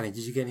 Danny,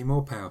 did you get any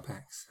more power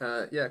packs?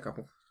 Yeah, a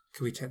couple.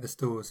 Could we check the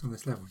stores on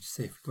this level to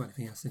see if we've got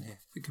anything else in here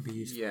that could be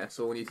useful? Yeah,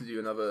 so we need to do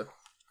another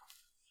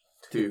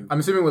 2. I'm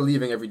assuming we're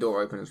leaving every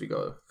door open as we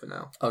go for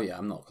now. Oh yeah,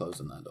 I'm not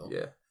closing that door.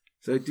 Yeah.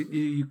 So did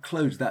you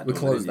closed that We door?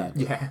 closed didn't that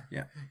you? door.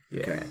 Yeah. Yeah.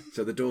 Yeah. Okay.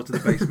 So the door to the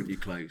basement you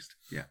closed.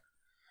 Yeah.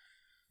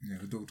 Yeah,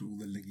 the door to all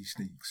the leggy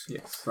sneaks.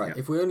 Yes. Right,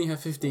 if we only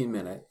have 15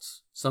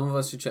 minutes, some of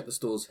us should check the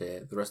stores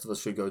here, the rest of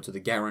us should go to the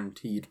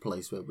guaranteed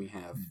place where we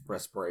have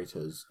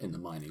respirators in the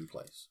mining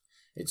place.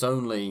 It's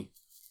only,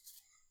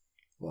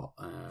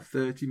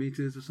 30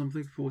 metres or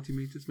something? 40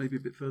 metres? Maybe a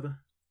bit further?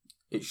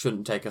 it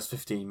shouldn't take us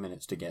 15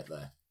 minutes to get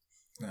there.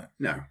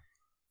 No.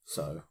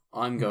 So,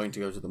 I'm going to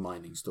go to the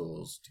mining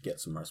stores to get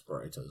some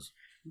respirators.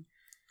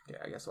 Yeah,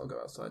 I guess I'll go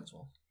outside as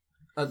well.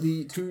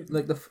 The 2,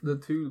 like the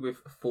 2 with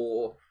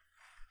 4.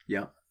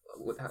 Yeah.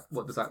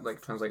 What does that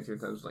like translate to in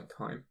terms of like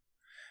time?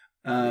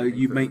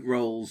 You make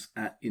rolls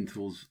at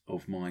intervals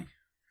of my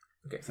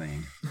Okay.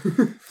 thing.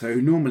 So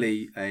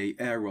normally a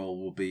air roll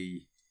will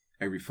be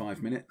every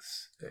 5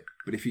 minutes. Okay.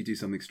 But if you do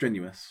something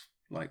strenuous,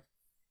 like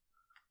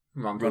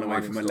Run run away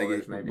mining from a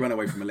storage,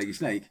 maybe. leggy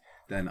snake,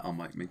 then I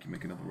might make you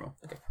make another roll.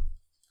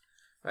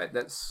 Right,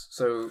 that's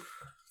so.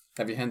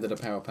 Have you handed a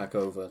power pack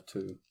over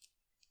to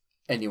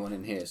anyone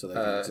in here so they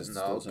can access the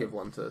No, I'll stores? give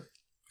one to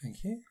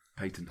Thank you.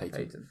 Peyton.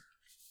 Peyton.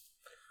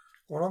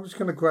 Well, I'm just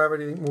going to grab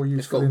anything more got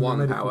useful in the one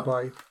medical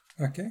power. bay.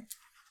 Okay.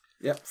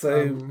 Yep.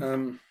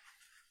 So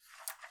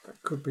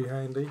That could be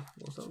handy.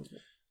 Or something.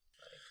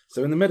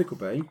 So in the medical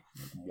bay,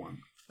 One.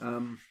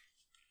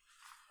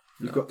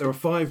 there are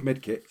 5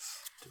 med kits,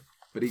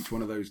 but each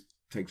one of those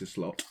takes a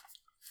slot.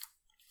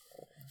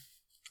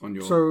 On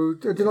your So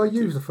did I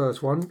use the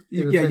first one?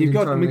 you've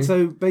got. I mean,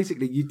 so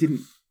basically, you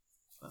didn't.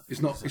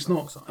 It's not. What's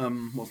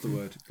the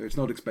word? It's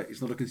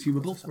not a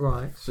consumable.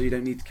 Right. So you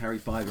don't need to carry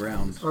 5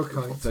 around.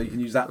 Okay. So you can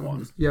use that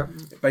one. Yeah.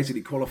 It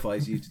basically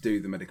qualifies you to do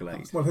the medical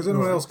aid. Well, has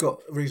anyone else got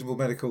reasonable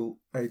medical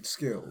aid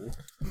skill?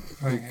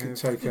 I You could have.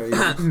 take a.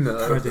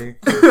 No. I do.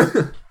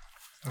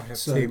 I have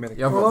So- 2 medical.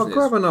 Yeah, I've Well, got I'll this.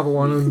 grab another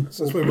one and.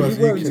 So it's probably worth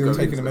Well, you you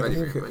taking a go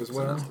medical into the kit as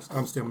medical well.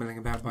 I'm still milling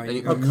about by And you.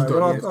 you can- Okay,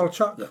 well, Yeah. I'll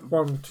chuck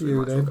one to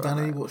you then.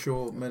 Danny, what's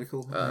your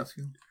medical aid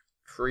skill?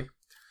 3.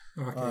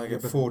 Okay, I yeah,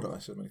 get but 4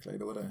 dice of medical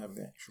aid, although I don't have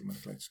the actual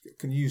medical aid skill.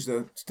 Can you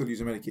still use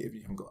a medikit if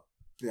you haven't got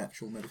the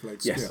actual medical aid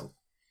Yes. skill?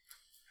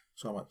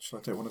 So shall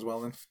I take one as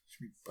well then?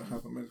 Should we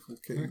have a medical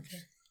kit? Okay.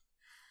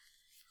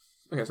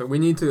 Okay, so we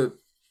need to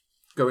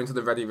go into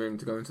the ready room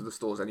to go into the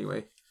stores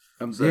anyway.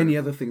 The only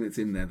other thing that's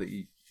in there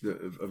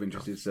of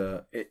interest is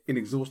an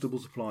inexhaustible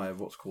supply of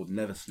what's called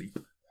Never Sleep,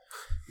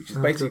 which is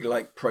basically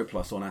like Pro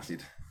Plus on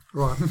acid.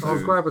 Right.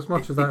 I'll grab as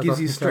much of that. It gives as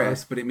I you can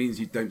stress, but it means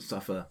you don't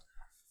suffer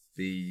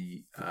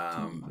the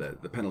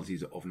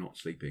penalties of not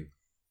sleeping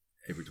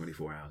every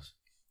 24 hours.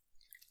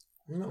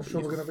 carry. I'm not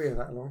sure we're going to be here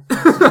that long.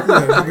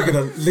 Yeah, we're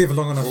going to live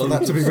long enough for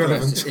that to be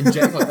relevant.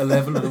 Inject like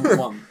 11 of them at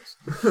once.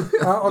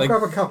 I'll Like-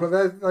 grab a couple.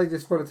 They're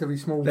just relatively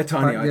small. They're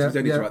tiny items. Yeah, You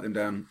don't need yeah. to write them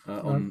down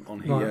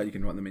on here. Right. You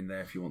can write them in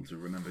there if you want to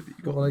remember that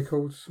you've What got are they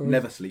called? Sorry.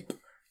 Never Sleep.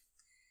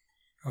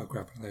 I'll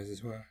grab one of those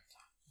as well.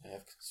 I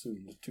have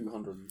consumed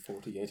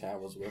 248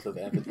 hours worth of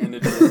energy in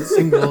a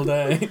single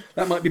day.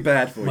 That might be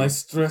bad for My you.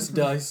 stress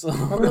dice. I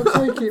mean,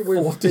 I take it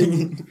we've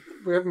 14.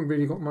 we haven't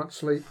really got much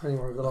sleep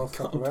anyway over the last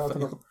couple of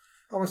hours.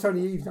 It's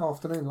only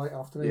afternoon, late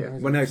afternoon. Yeah.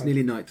 isn't Well, no, it? it's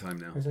nearly night time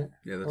now. Is it?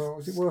 Yeah. That's, Well,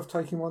 is it worth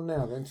taking one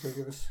now then to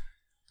give us?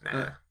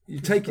 Nah.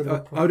 you take it.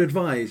 I would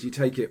advise you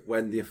take it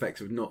when the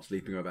effects of not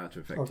sleeping are about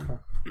to affect you.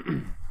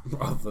 Okay.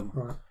 Rather than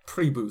Right.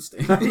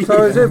 pre-boosting. So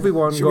has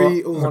everyone Should got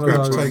we all one grab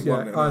of to those? take Yeah,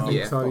 one then? I think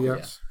Yeah. so. Yeah.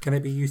 Yeah. Can it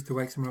be used to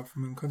wake someone up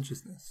from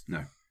unconsciousness?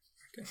 No.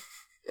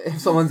 If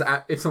someone's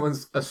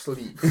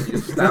asleep, you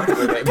just stab them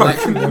with it.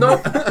 Like, no.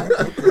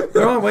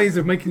 There are ways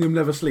of making them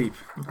never sleep,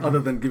 other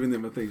than giving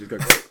them a thing to go.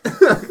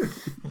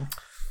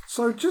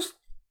 So just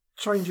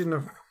changing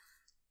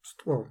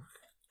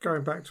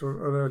going back to an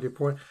earlier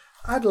point,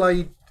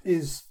 Adelaide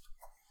is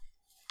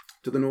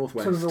To the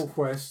northwest. to the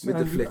northwest. With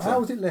the and flitter. how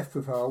was it left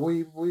with her?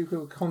 We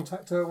will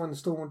contact her when the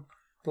storm had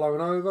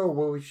blown over,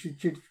 or would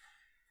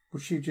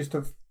she just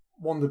have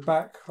wandered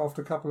back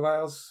after a couple of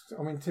hours?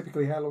 I mean,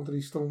 typically, how long do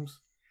these storms?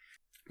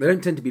 They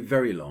don't tend to be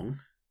very long,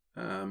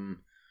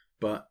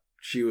 but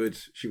she would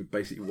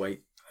basically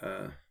wait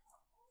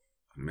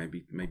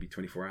maybe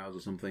 24 hours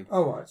or something.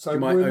 Oh, right. So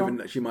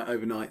She might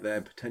overnight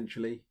there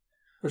potentially.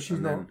 but she's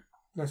and not then-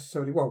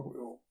 necessarily.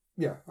 Well,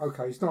 yeah,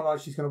 okay. It's not like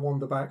she's going to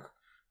wander back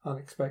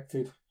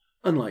unexpected.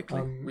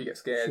 Unlikely. We get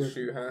scared, Sure.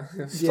 shoot her.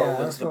 Stroll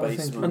that's into the what I was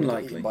basement, thinking.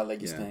 Unlikely. eaten by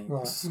leggy Yeah.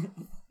 snakes. Right.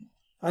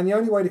 And the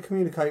only way to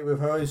communicate with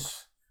her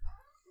is,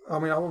 I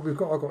mean, I've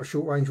got a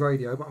short range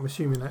radio, but I'm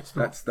assuming that's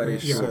not. that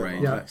is yeah, short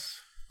range. Yeah, That's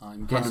I'm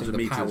Hundreds guessing of the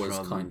metres power's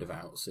rather than- kind of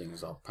out, seeing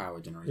as our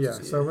power generators.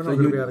 yeah. So we're not So going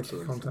to you- be able to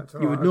get contact. you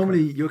would Right,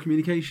 normally your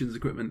communications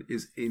equipment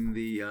is in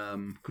the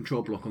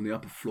control block on the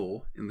upper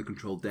floor in the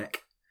control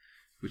deck,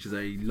 which is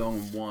a long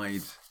and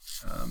wide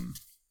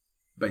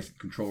basic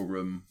control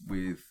room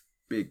with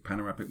big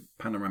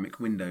panoramic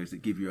windows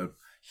that give you a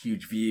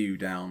huge view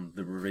down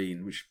the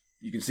ravine, which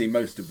you can see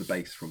most of the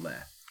base from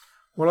there.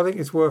 Well, I think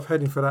it's worth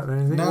heading for that then.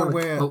 Isn't it? Now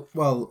You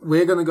wanna-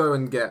 We're going to go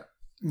and get...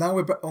 now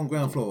we're back on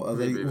ground floor. Are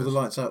Maybe all it the was-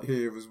 lights out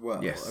here as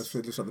well? Yes.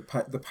 Actually, it looks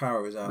like the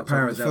power is out. The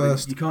power So is the out.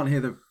 first You can't hear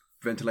the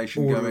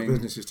ventilation order of going.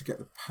 business is to get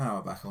the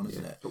power back on,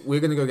 isn't it? But we're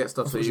going to go get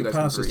stuff so So you the guys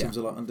power can breathe. systems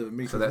are like under a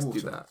metre So of let's water.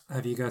 do that.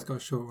 Have you guys got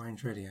a short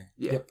range radio?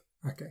 Yeah.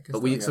 Okay. 'cause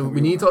But we Yeah,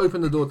 we need to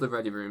open the door to the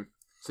ready room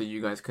so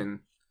you guys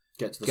can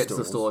Get to the get to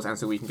the stores and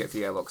so we can get to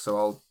the airlock. So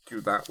I'll do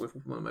that with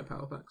one of my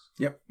power packs.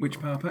 Yep. Which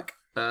power pack?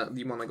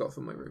 The one I got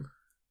from my room.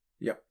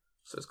 Yep.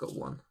 So it's got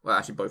one. Well,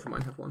 actually, both of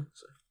mine have one.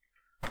 So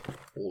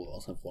All of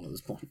us have one at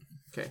this point.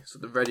 okay, so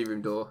the ready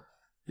room door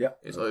Yep.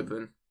 is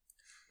open,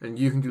 and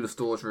you can do the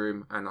stores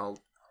room, and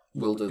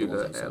we'll do the ones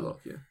the outside. airlock.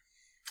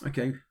 Yeah.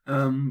 Okay.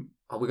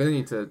 We're gonna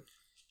need to.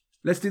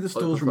 Let's do the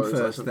stores room close,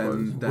 first,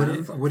 open, then.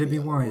 close. Dan. Would it be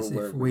Yeah, wise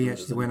we're if aware we of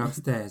actually it, went isn't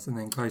it? upstairs and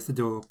then closed the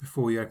door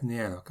before you open the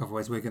airlock?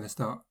 Otherwise, we're going to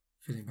start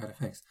feeling bad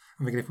effects.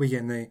 I'm thinking if we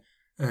get in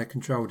the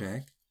control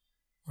deck,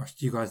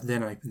 whilst you guys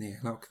then open the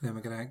airlock, then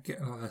we're going to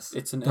get a lot less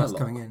It's an dust airlock.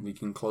 coming in. We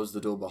can close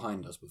the door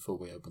behind us before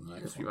we open the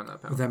If next you one. run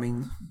that power. Would that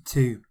mean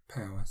 2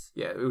 powers?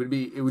 Yeah, it would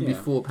be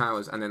Yeah. 4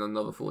 powers and then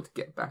another 4 to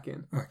get back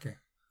in. Okay.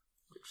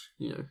 Which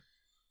you know.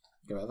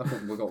 Yeah, I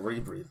think we've got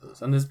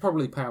rebreathers. And there's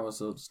probably power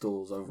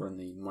stores over in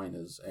the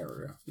miners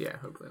area. Yeah,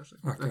 hopefully actually.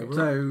 Okay. Well,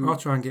 So- I'll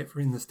try and get for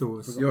in the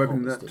stores. You're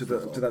opening that to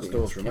that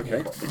stores room,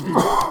 okay?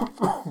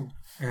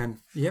 And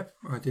yep,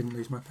 I didn't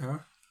lose my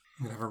power.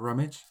 I'm going to have a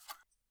rummage.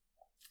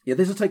 Yeah,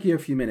 this will take you a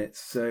few minutes.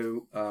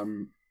 So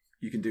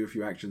you can do a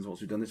few actions once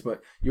we've done this,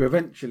 but you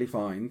eventually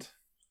find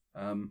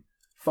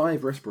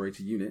 5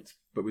 respirator units,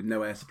 but with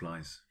no air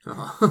supplies.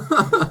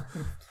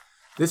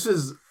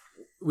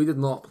 We did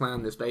not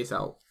plan this base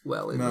out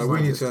well. In No, the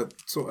we need slightest.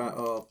 to sort out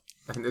our.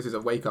 I think this is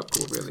a wake-up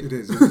call, really. It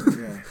is, isn't it?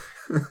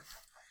 Yeah.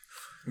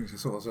 We need to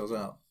sort ourselves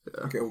out.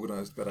 Yeah. Get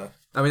organised better.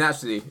 I mean,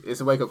 actually,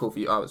 it's a wake-up call for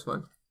you. Oh, it's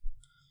fine.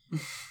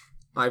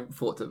 I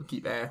thought to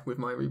keep air with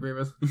my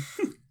rebreathers.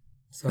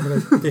 So I'm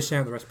going to dish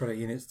out the respirator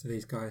units to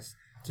these guys,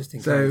 just in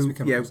So case we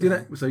come yeah, across do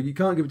anything. that. So you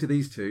can't give it to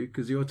these two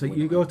because you're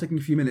taking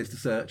a few minutes to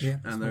search, Yeah,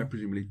 that's and they're fine.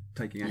 presumably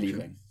taking action.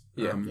 Leaving.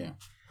 Yeah. Yeah.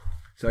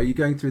 So are you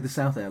going through the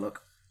south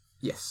airlock?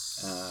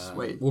 Yes.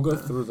 Wait. We'll go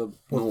through the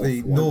Well, north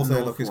the one. north North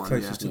airlock is one,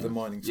 closest yeah. to the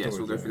mining Yes,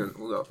 storage we'll go area.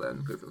 we'll go up there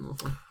and go for the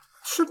north one.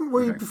 Shouldn't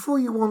we, before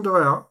you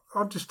wander out,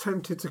 I'm just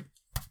tempted to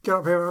get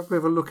up here and have a bit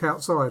of a look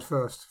outside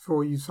first,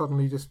 before you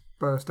suddenly just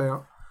burst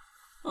out.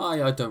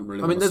 I don't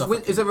really. I mean,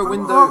 want to is there a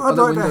window? I'd are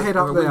there like to windows- head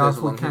there up are there windows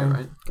if we along here, can.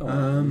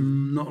 right?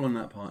 Not along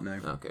that part, no.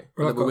 Okay. Well,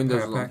 There I've got were a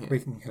windows power along pack. here. We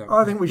can head up.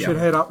 I think we Yeah. should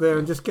head up there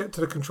and just get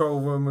to the control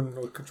room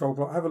or control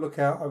block, have a look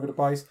out over the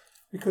base,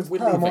 because We're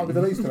power might leaving. be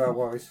the least of our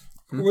worries.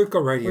 We've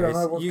got radios. We don't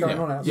know what's You- going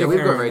on outside. Yeah, we've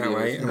carry got on that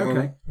radios. way, and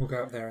Okay. we'll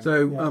go up there. And,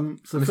 So Yeah. so I'm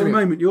for the assuming-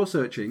 moment you're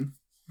searching.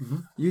 Mm-hmm.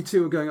 You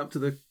two are going up to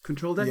the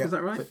control deck. Yeah. Is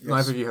that right? Yes.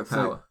 Neither of you have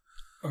power.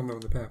 I'm on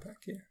the power pack,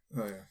 yeah.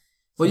 Oh, yeah.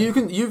 Well,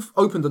 you've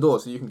opened the door,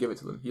 so you can give it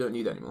to them. You don't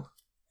need it anymore.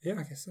 Yeah,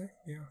 I guess so,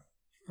 yeah.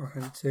 I'll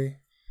hand it to...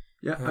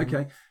 Yeah.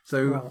 Okay.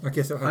 So Well, I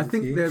guess I'll hand I it to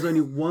think you. there's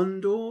only one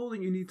door that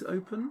you need to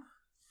open.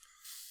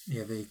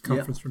 Yeah, the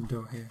conference room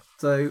door here.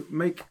 So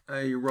make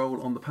a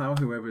roll on the power.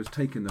 Whoever has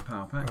taken the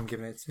power pack, I'm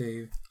giving it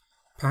to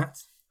Pat.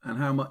 and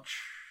how much?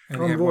 And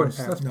On we have one voice,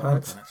 power. that's No,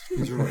 Pat.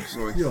 He's Royce.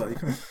 Royce. You're like,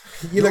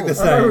 You look the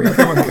same.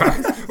 Come on,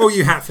 Pat. All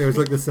you Hatfields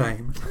look the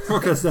same.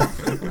 What can I say?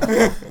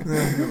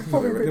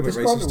 Probably a little bit bit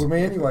disgruntled racist. with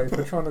me anyway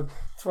for trying to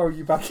throw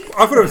you back.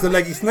 I thought it was the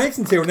leggy snakes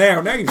until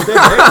now. Now you've said it.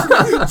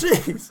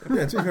 Jeez.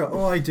 Yeah, to be fair,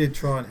 I did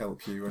try and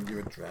help you when you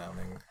were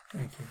drowning.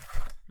 Thank you.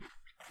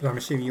 But I'm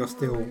assuming you're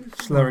still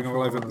slurring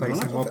all over the place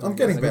and wobbling. I'm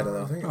getting better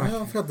though. I think Oh,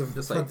 I've had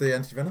Just the, like- had the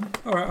anti-venom.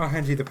 All right, I'll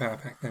hand you the power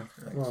pack then.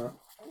 Right.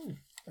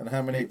 And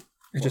how many?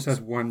 It just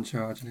has one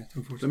charge in it,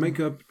 So unfortunately. make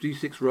a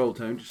d6 roll,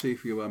 Tone, to see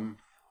if you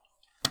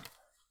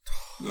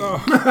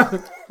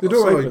Oh. The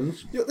door Sorry.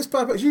 opens. Yeah, this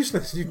power pack's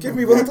useless. You give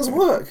me one that doesn't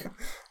work.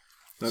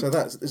 No. So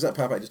is that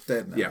power pack just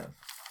dead now? Yeah.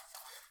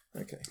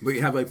 Okay. But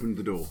you have opened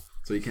the door,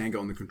 so you can get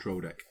on the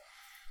control deck.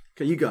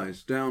 Okay, you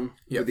guys down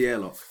Yep. with the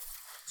airlock.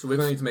 So we're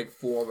going to need to make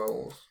 4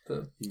 rolls.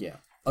 Yeah.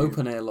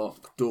 Open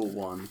airlock door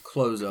 1,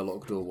 close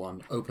airlock door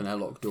 1, open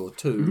airlock door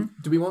 2.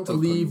 Do we want to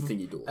Open leave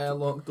thingy door.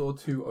 airlock door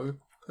 2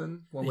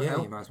 open while we're Yeah,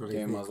 you out? might as well Yeah,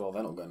 leave might it. as well.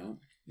 They're not going out.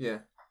 Yeah.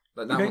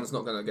 But that Okay. one's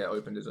not going to get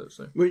opened, is it?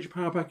 So Which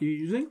power pack are you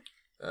using?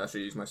 I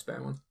should use my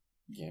spare one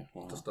Yeah.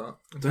 Well, to start.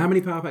 So how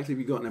many power packs have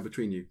you got now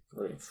between you?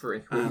 3.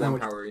 With And how one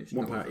much- power each.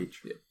 one power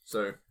each. Yeah.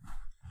 So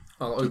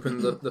I'll open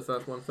the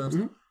first one first.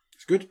 Mhm.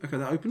 It's good. Okay,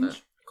 that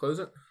opens. Close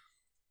it.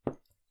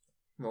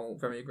 Roll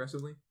very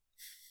aggressively.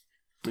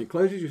 It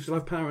closes. You still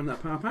have power in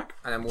that power pack.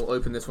 And then we'll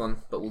open this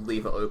one, but we'll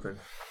leave it open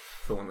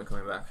for when we're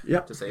coming back.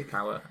 Yep. To save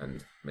power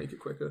and make it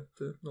quicker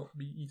to not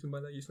be eaten by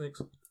leggy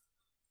snakes.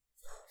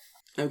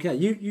 Okay,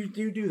 you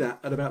do that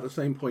at about the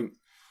same point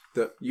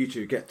that you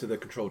two get to the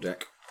control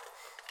deck,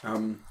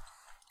 and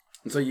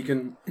so you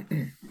can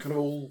kind of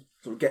all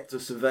sort of get to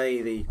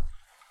survey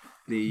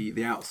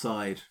the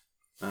outside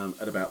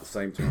at about the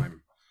same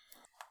time.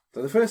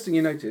 So the first thing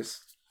you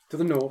notice to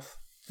the north,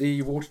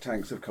 the water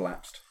tanks have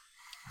collapsed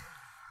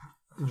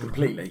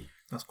completely.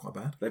 That's quite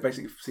bad. They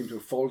basically seem to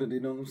have folded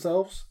in on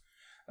themselves.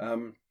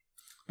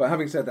 But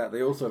having said that,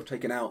 they also have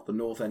taken out the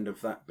north end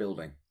of that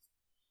building.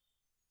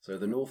 So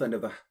the north end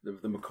of the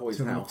McCoy's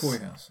To the house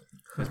McCoy house.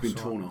 has been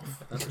torn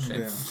off That's a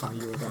shame. Yeah.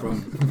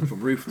 from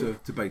roof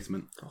to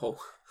basement. Oh.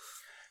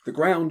 The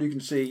ground you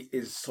can see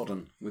is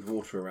sodden with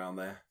water around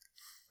there.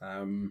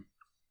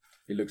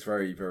 It looks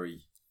very,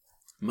 very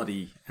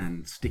muddy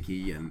and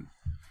sticky and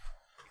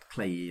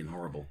clayey and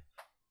horrible.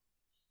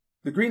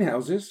 The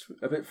greenhouses,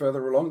 a bit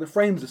further along, the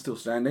frames are still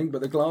standing,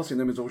 but the glass in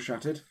them is all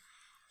shattered.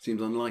 Seems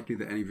unlikely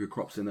that any of your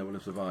crops in there will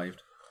have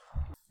survived.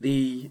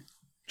 The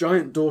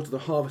giant door to the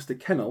harvester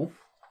kennel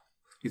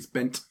is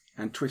bent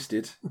and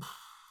twisted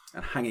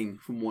and hanging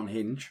from one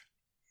hinge.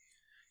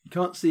 You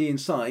can't see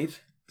inside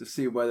to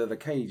see whether the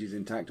cage is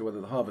intact or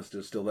whether the harvester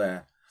is still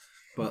there,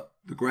 but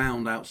the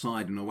ground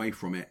outside and away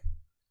from it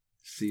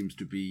seems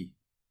to be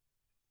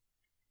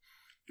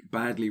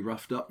badly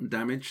roughed up and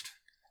damaged.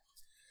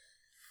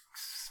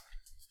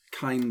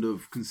 Kind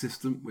of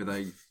consistent with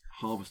a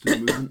harvester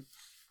movement.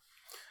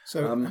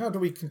 So how do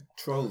we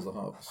control the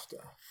harvester?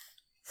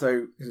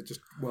 So Is it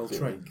just well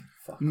trained?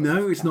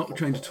 no, it's not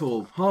trained at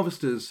all.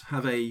 Harvesters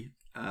have a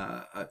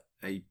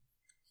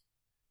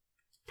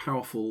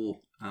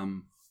powerful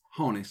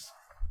harness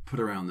put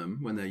around them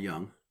when they're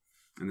young,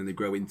 and then they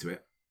grow into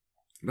it.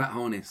 That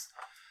harness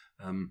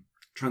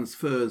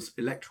transfers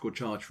electrical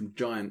charge from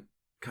giant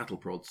cattle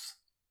prods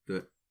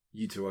that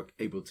you two are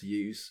able to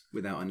use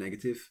without a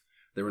negative.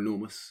 They're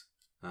enormous.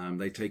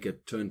 They take a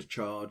turn to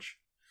charge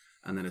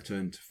and then a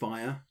turn to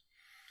fire.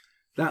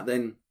 That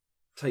then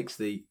takes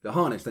the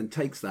harness then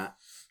takes that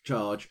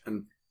charge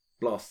and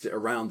blasts it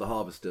around the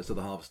harvester, so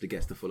the harvester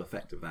gets the full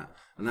effect of that.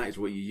 And that is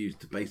what you use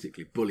to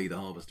basically bully the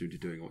harvester into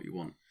doing what you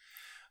want.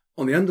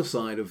 On the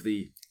underside of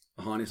the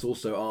harness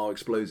also are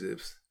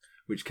explosives,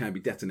 which can be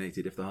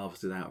detonated if the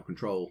harvester is out of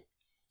control.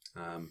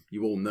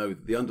 You all know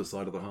that the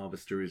underside of the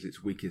harvester is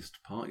its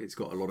weakest part. It's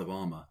got a lot of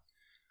armour.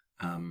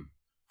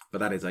 But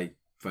that is a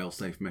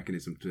fail-safe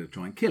mechanism to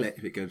try and kill it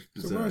if it goes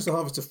berserk. So where is the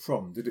harvester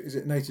from? Is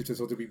it native to us,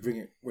 or did we bring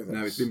it with us?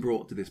 No, it's been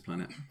brought to this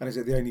planet. And is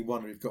it the only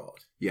one we've got?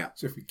 Yeah.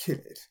 So if we kill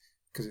it,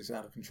 because it's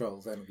out of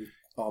control, then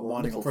our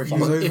mining Wonderful operation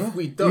is fun. over? If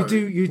we don't,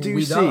 You do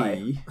we see,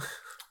 die.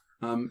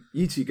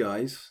 you two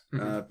guys,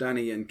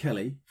 Danny and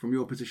Kelly, from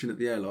your position at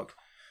the airlock,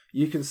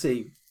 you can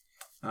see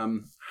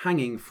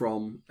hanging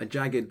from a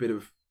jagged bit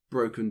of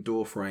broken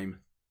door frame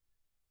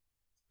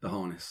the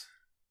harness.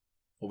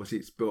 Obviously,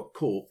 it's got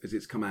caught as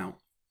it's come out,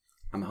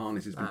 and the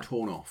harness has been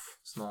torn off.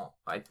 It's not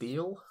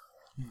ideal.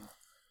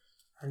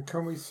 And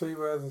can we see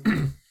where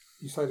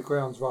you say the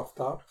ground's roughed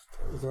up?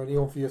 Is there any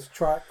obvious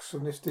tracks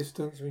from this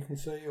distance we can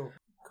see, or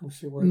can we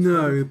see where it's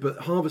No, from? but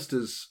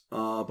harvesters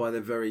are, by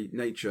their very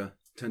nature,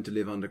 tend to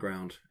live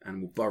underground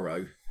and will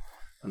burrow,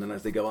 and then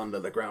as they go under,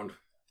 the ground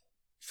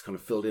is kind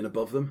of filled in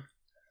above them.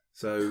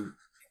 So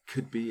it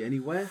could be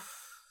anywhere.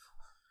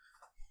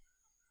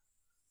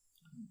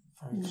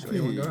 So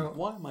you want to go out?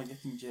 Why am I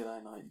getting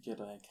Jedi Knight,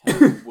 Jedi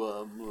Academy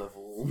worm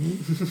level?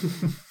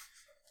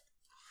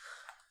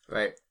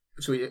 Right.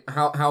 Should we?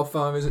 How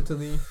far is it to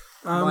the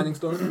mining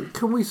stone?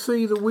 Can we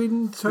see the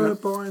wind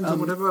turbines or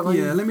whatever?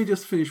 Yeah, let me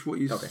just finish what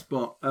you Okay.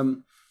 spot.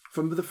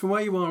 From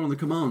where you are on the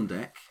command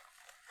deck,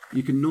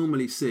 you can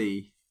normally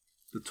see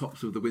the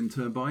tops of the wind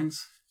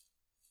turbines.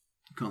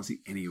 You can't see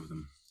any of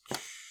them.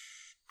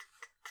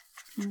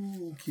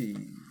 Okay.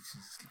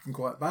 It's looking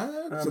quite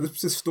bad. So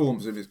this storm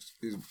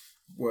is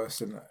worse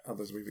than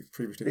others we've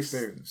previously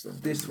experienced. Then,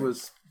 This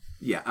was,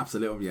 yeah,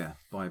 absolutely, yeah,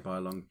 by a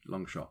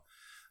long shot.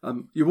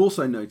 You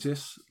also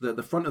notice that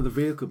the front of the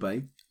vehicle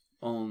bay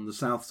on the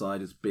south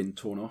side has been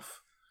torn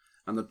off,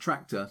 and the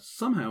tractor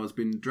somehow has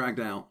been dragged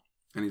out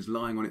and is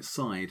lying on its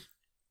side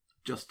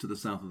just to the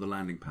south of the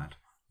landing pad.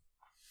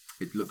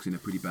 It looks in a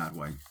pretty bad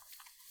way.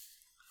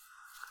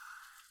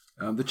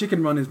 The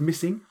chicken run is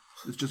missing.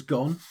 It's just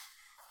gone.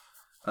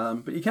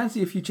 But you can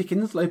see a few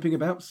chickens loping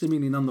about,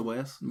 seemingly none the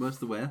worse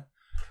the wear.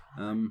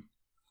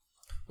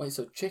 Wait,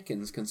 so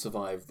chickens can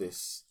survive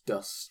this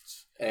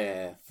dust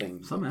air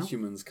thing Somehow. that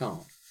humans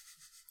can't?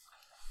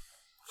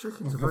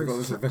 Chickens are I've very got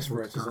lots of susceptible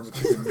respirators to on the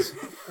dust. chickens.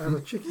 I'm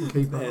a chicken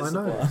keeper, I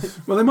know.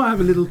 Well, they might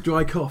have a little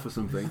dry cough or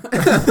something.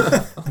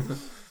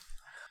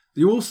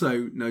 You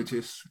also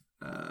notice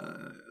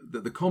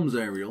that the comms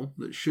aerial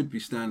that should be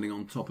standing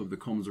on top of the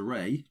comms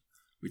array,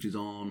 which is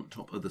on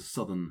top of the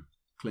southern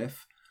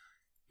cliff,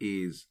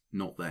 is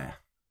not there.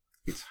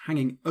 It's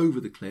hanging over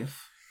the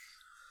cliff,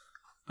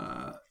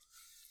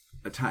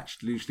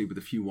 attached loosely with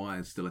a few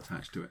wires still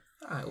attached to it.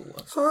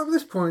 So at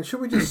this point,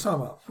 should we just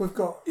sum up? We've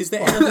got Is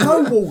there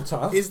no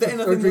water. Is there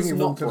No anything that's drinking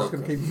not water that's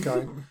going to keep us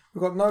going.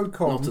 We've got no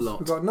comms. Not a lot.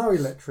 We've got no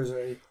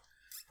electricity.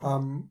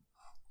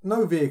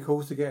 No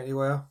vehicles to get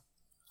anywhere.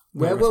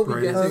 Where were we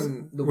respirators.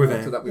 getting the We're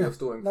water there. that we were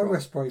storing No from?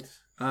 respirators.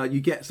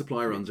 You get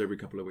supply runs every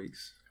couple of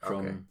weeks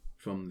Okay.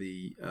 from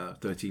the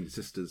 13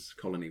 Sisters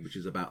colony, which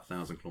is about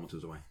 1,000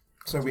 kilometres away.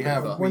 So we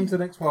have When's the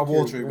next one our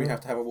water. due? We have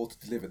to have our water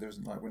delivered. There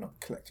isn't like we're not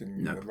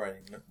collecting No. the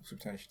rain, local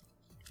precipitation.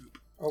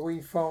 Are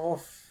we far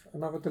off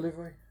another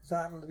delivery? Is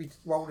that going to be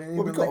rolling in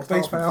Well, the we've got a next half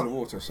basement full hour? of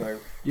water, so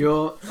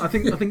I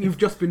think you've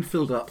just been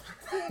filled up.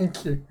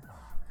 Thank you.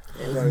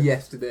 It was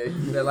yesterday.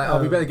 They're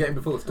like, we better get in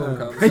before the storm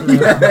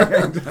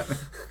comes.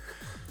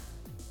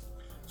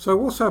 So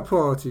what's our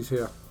priorities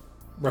here?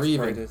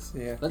 Breathing. Respirators,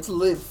 yeah. Let's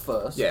live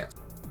first. Yeah.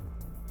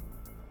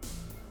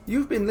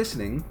 You've been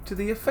listening to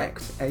The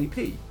Effect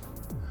AP,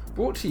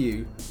 brought to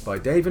you by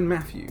Dave and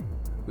Matthew,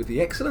 with the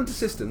excellent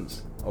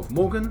assistance of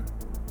Morgan,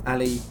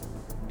 Ali,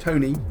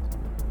 Tony,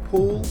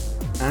 Paul,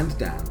 and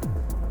Dan.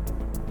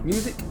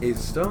 Music is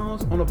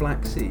Stars on a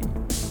Black Sea,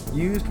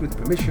 used with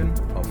permission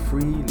of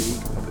Free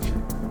League Publishing.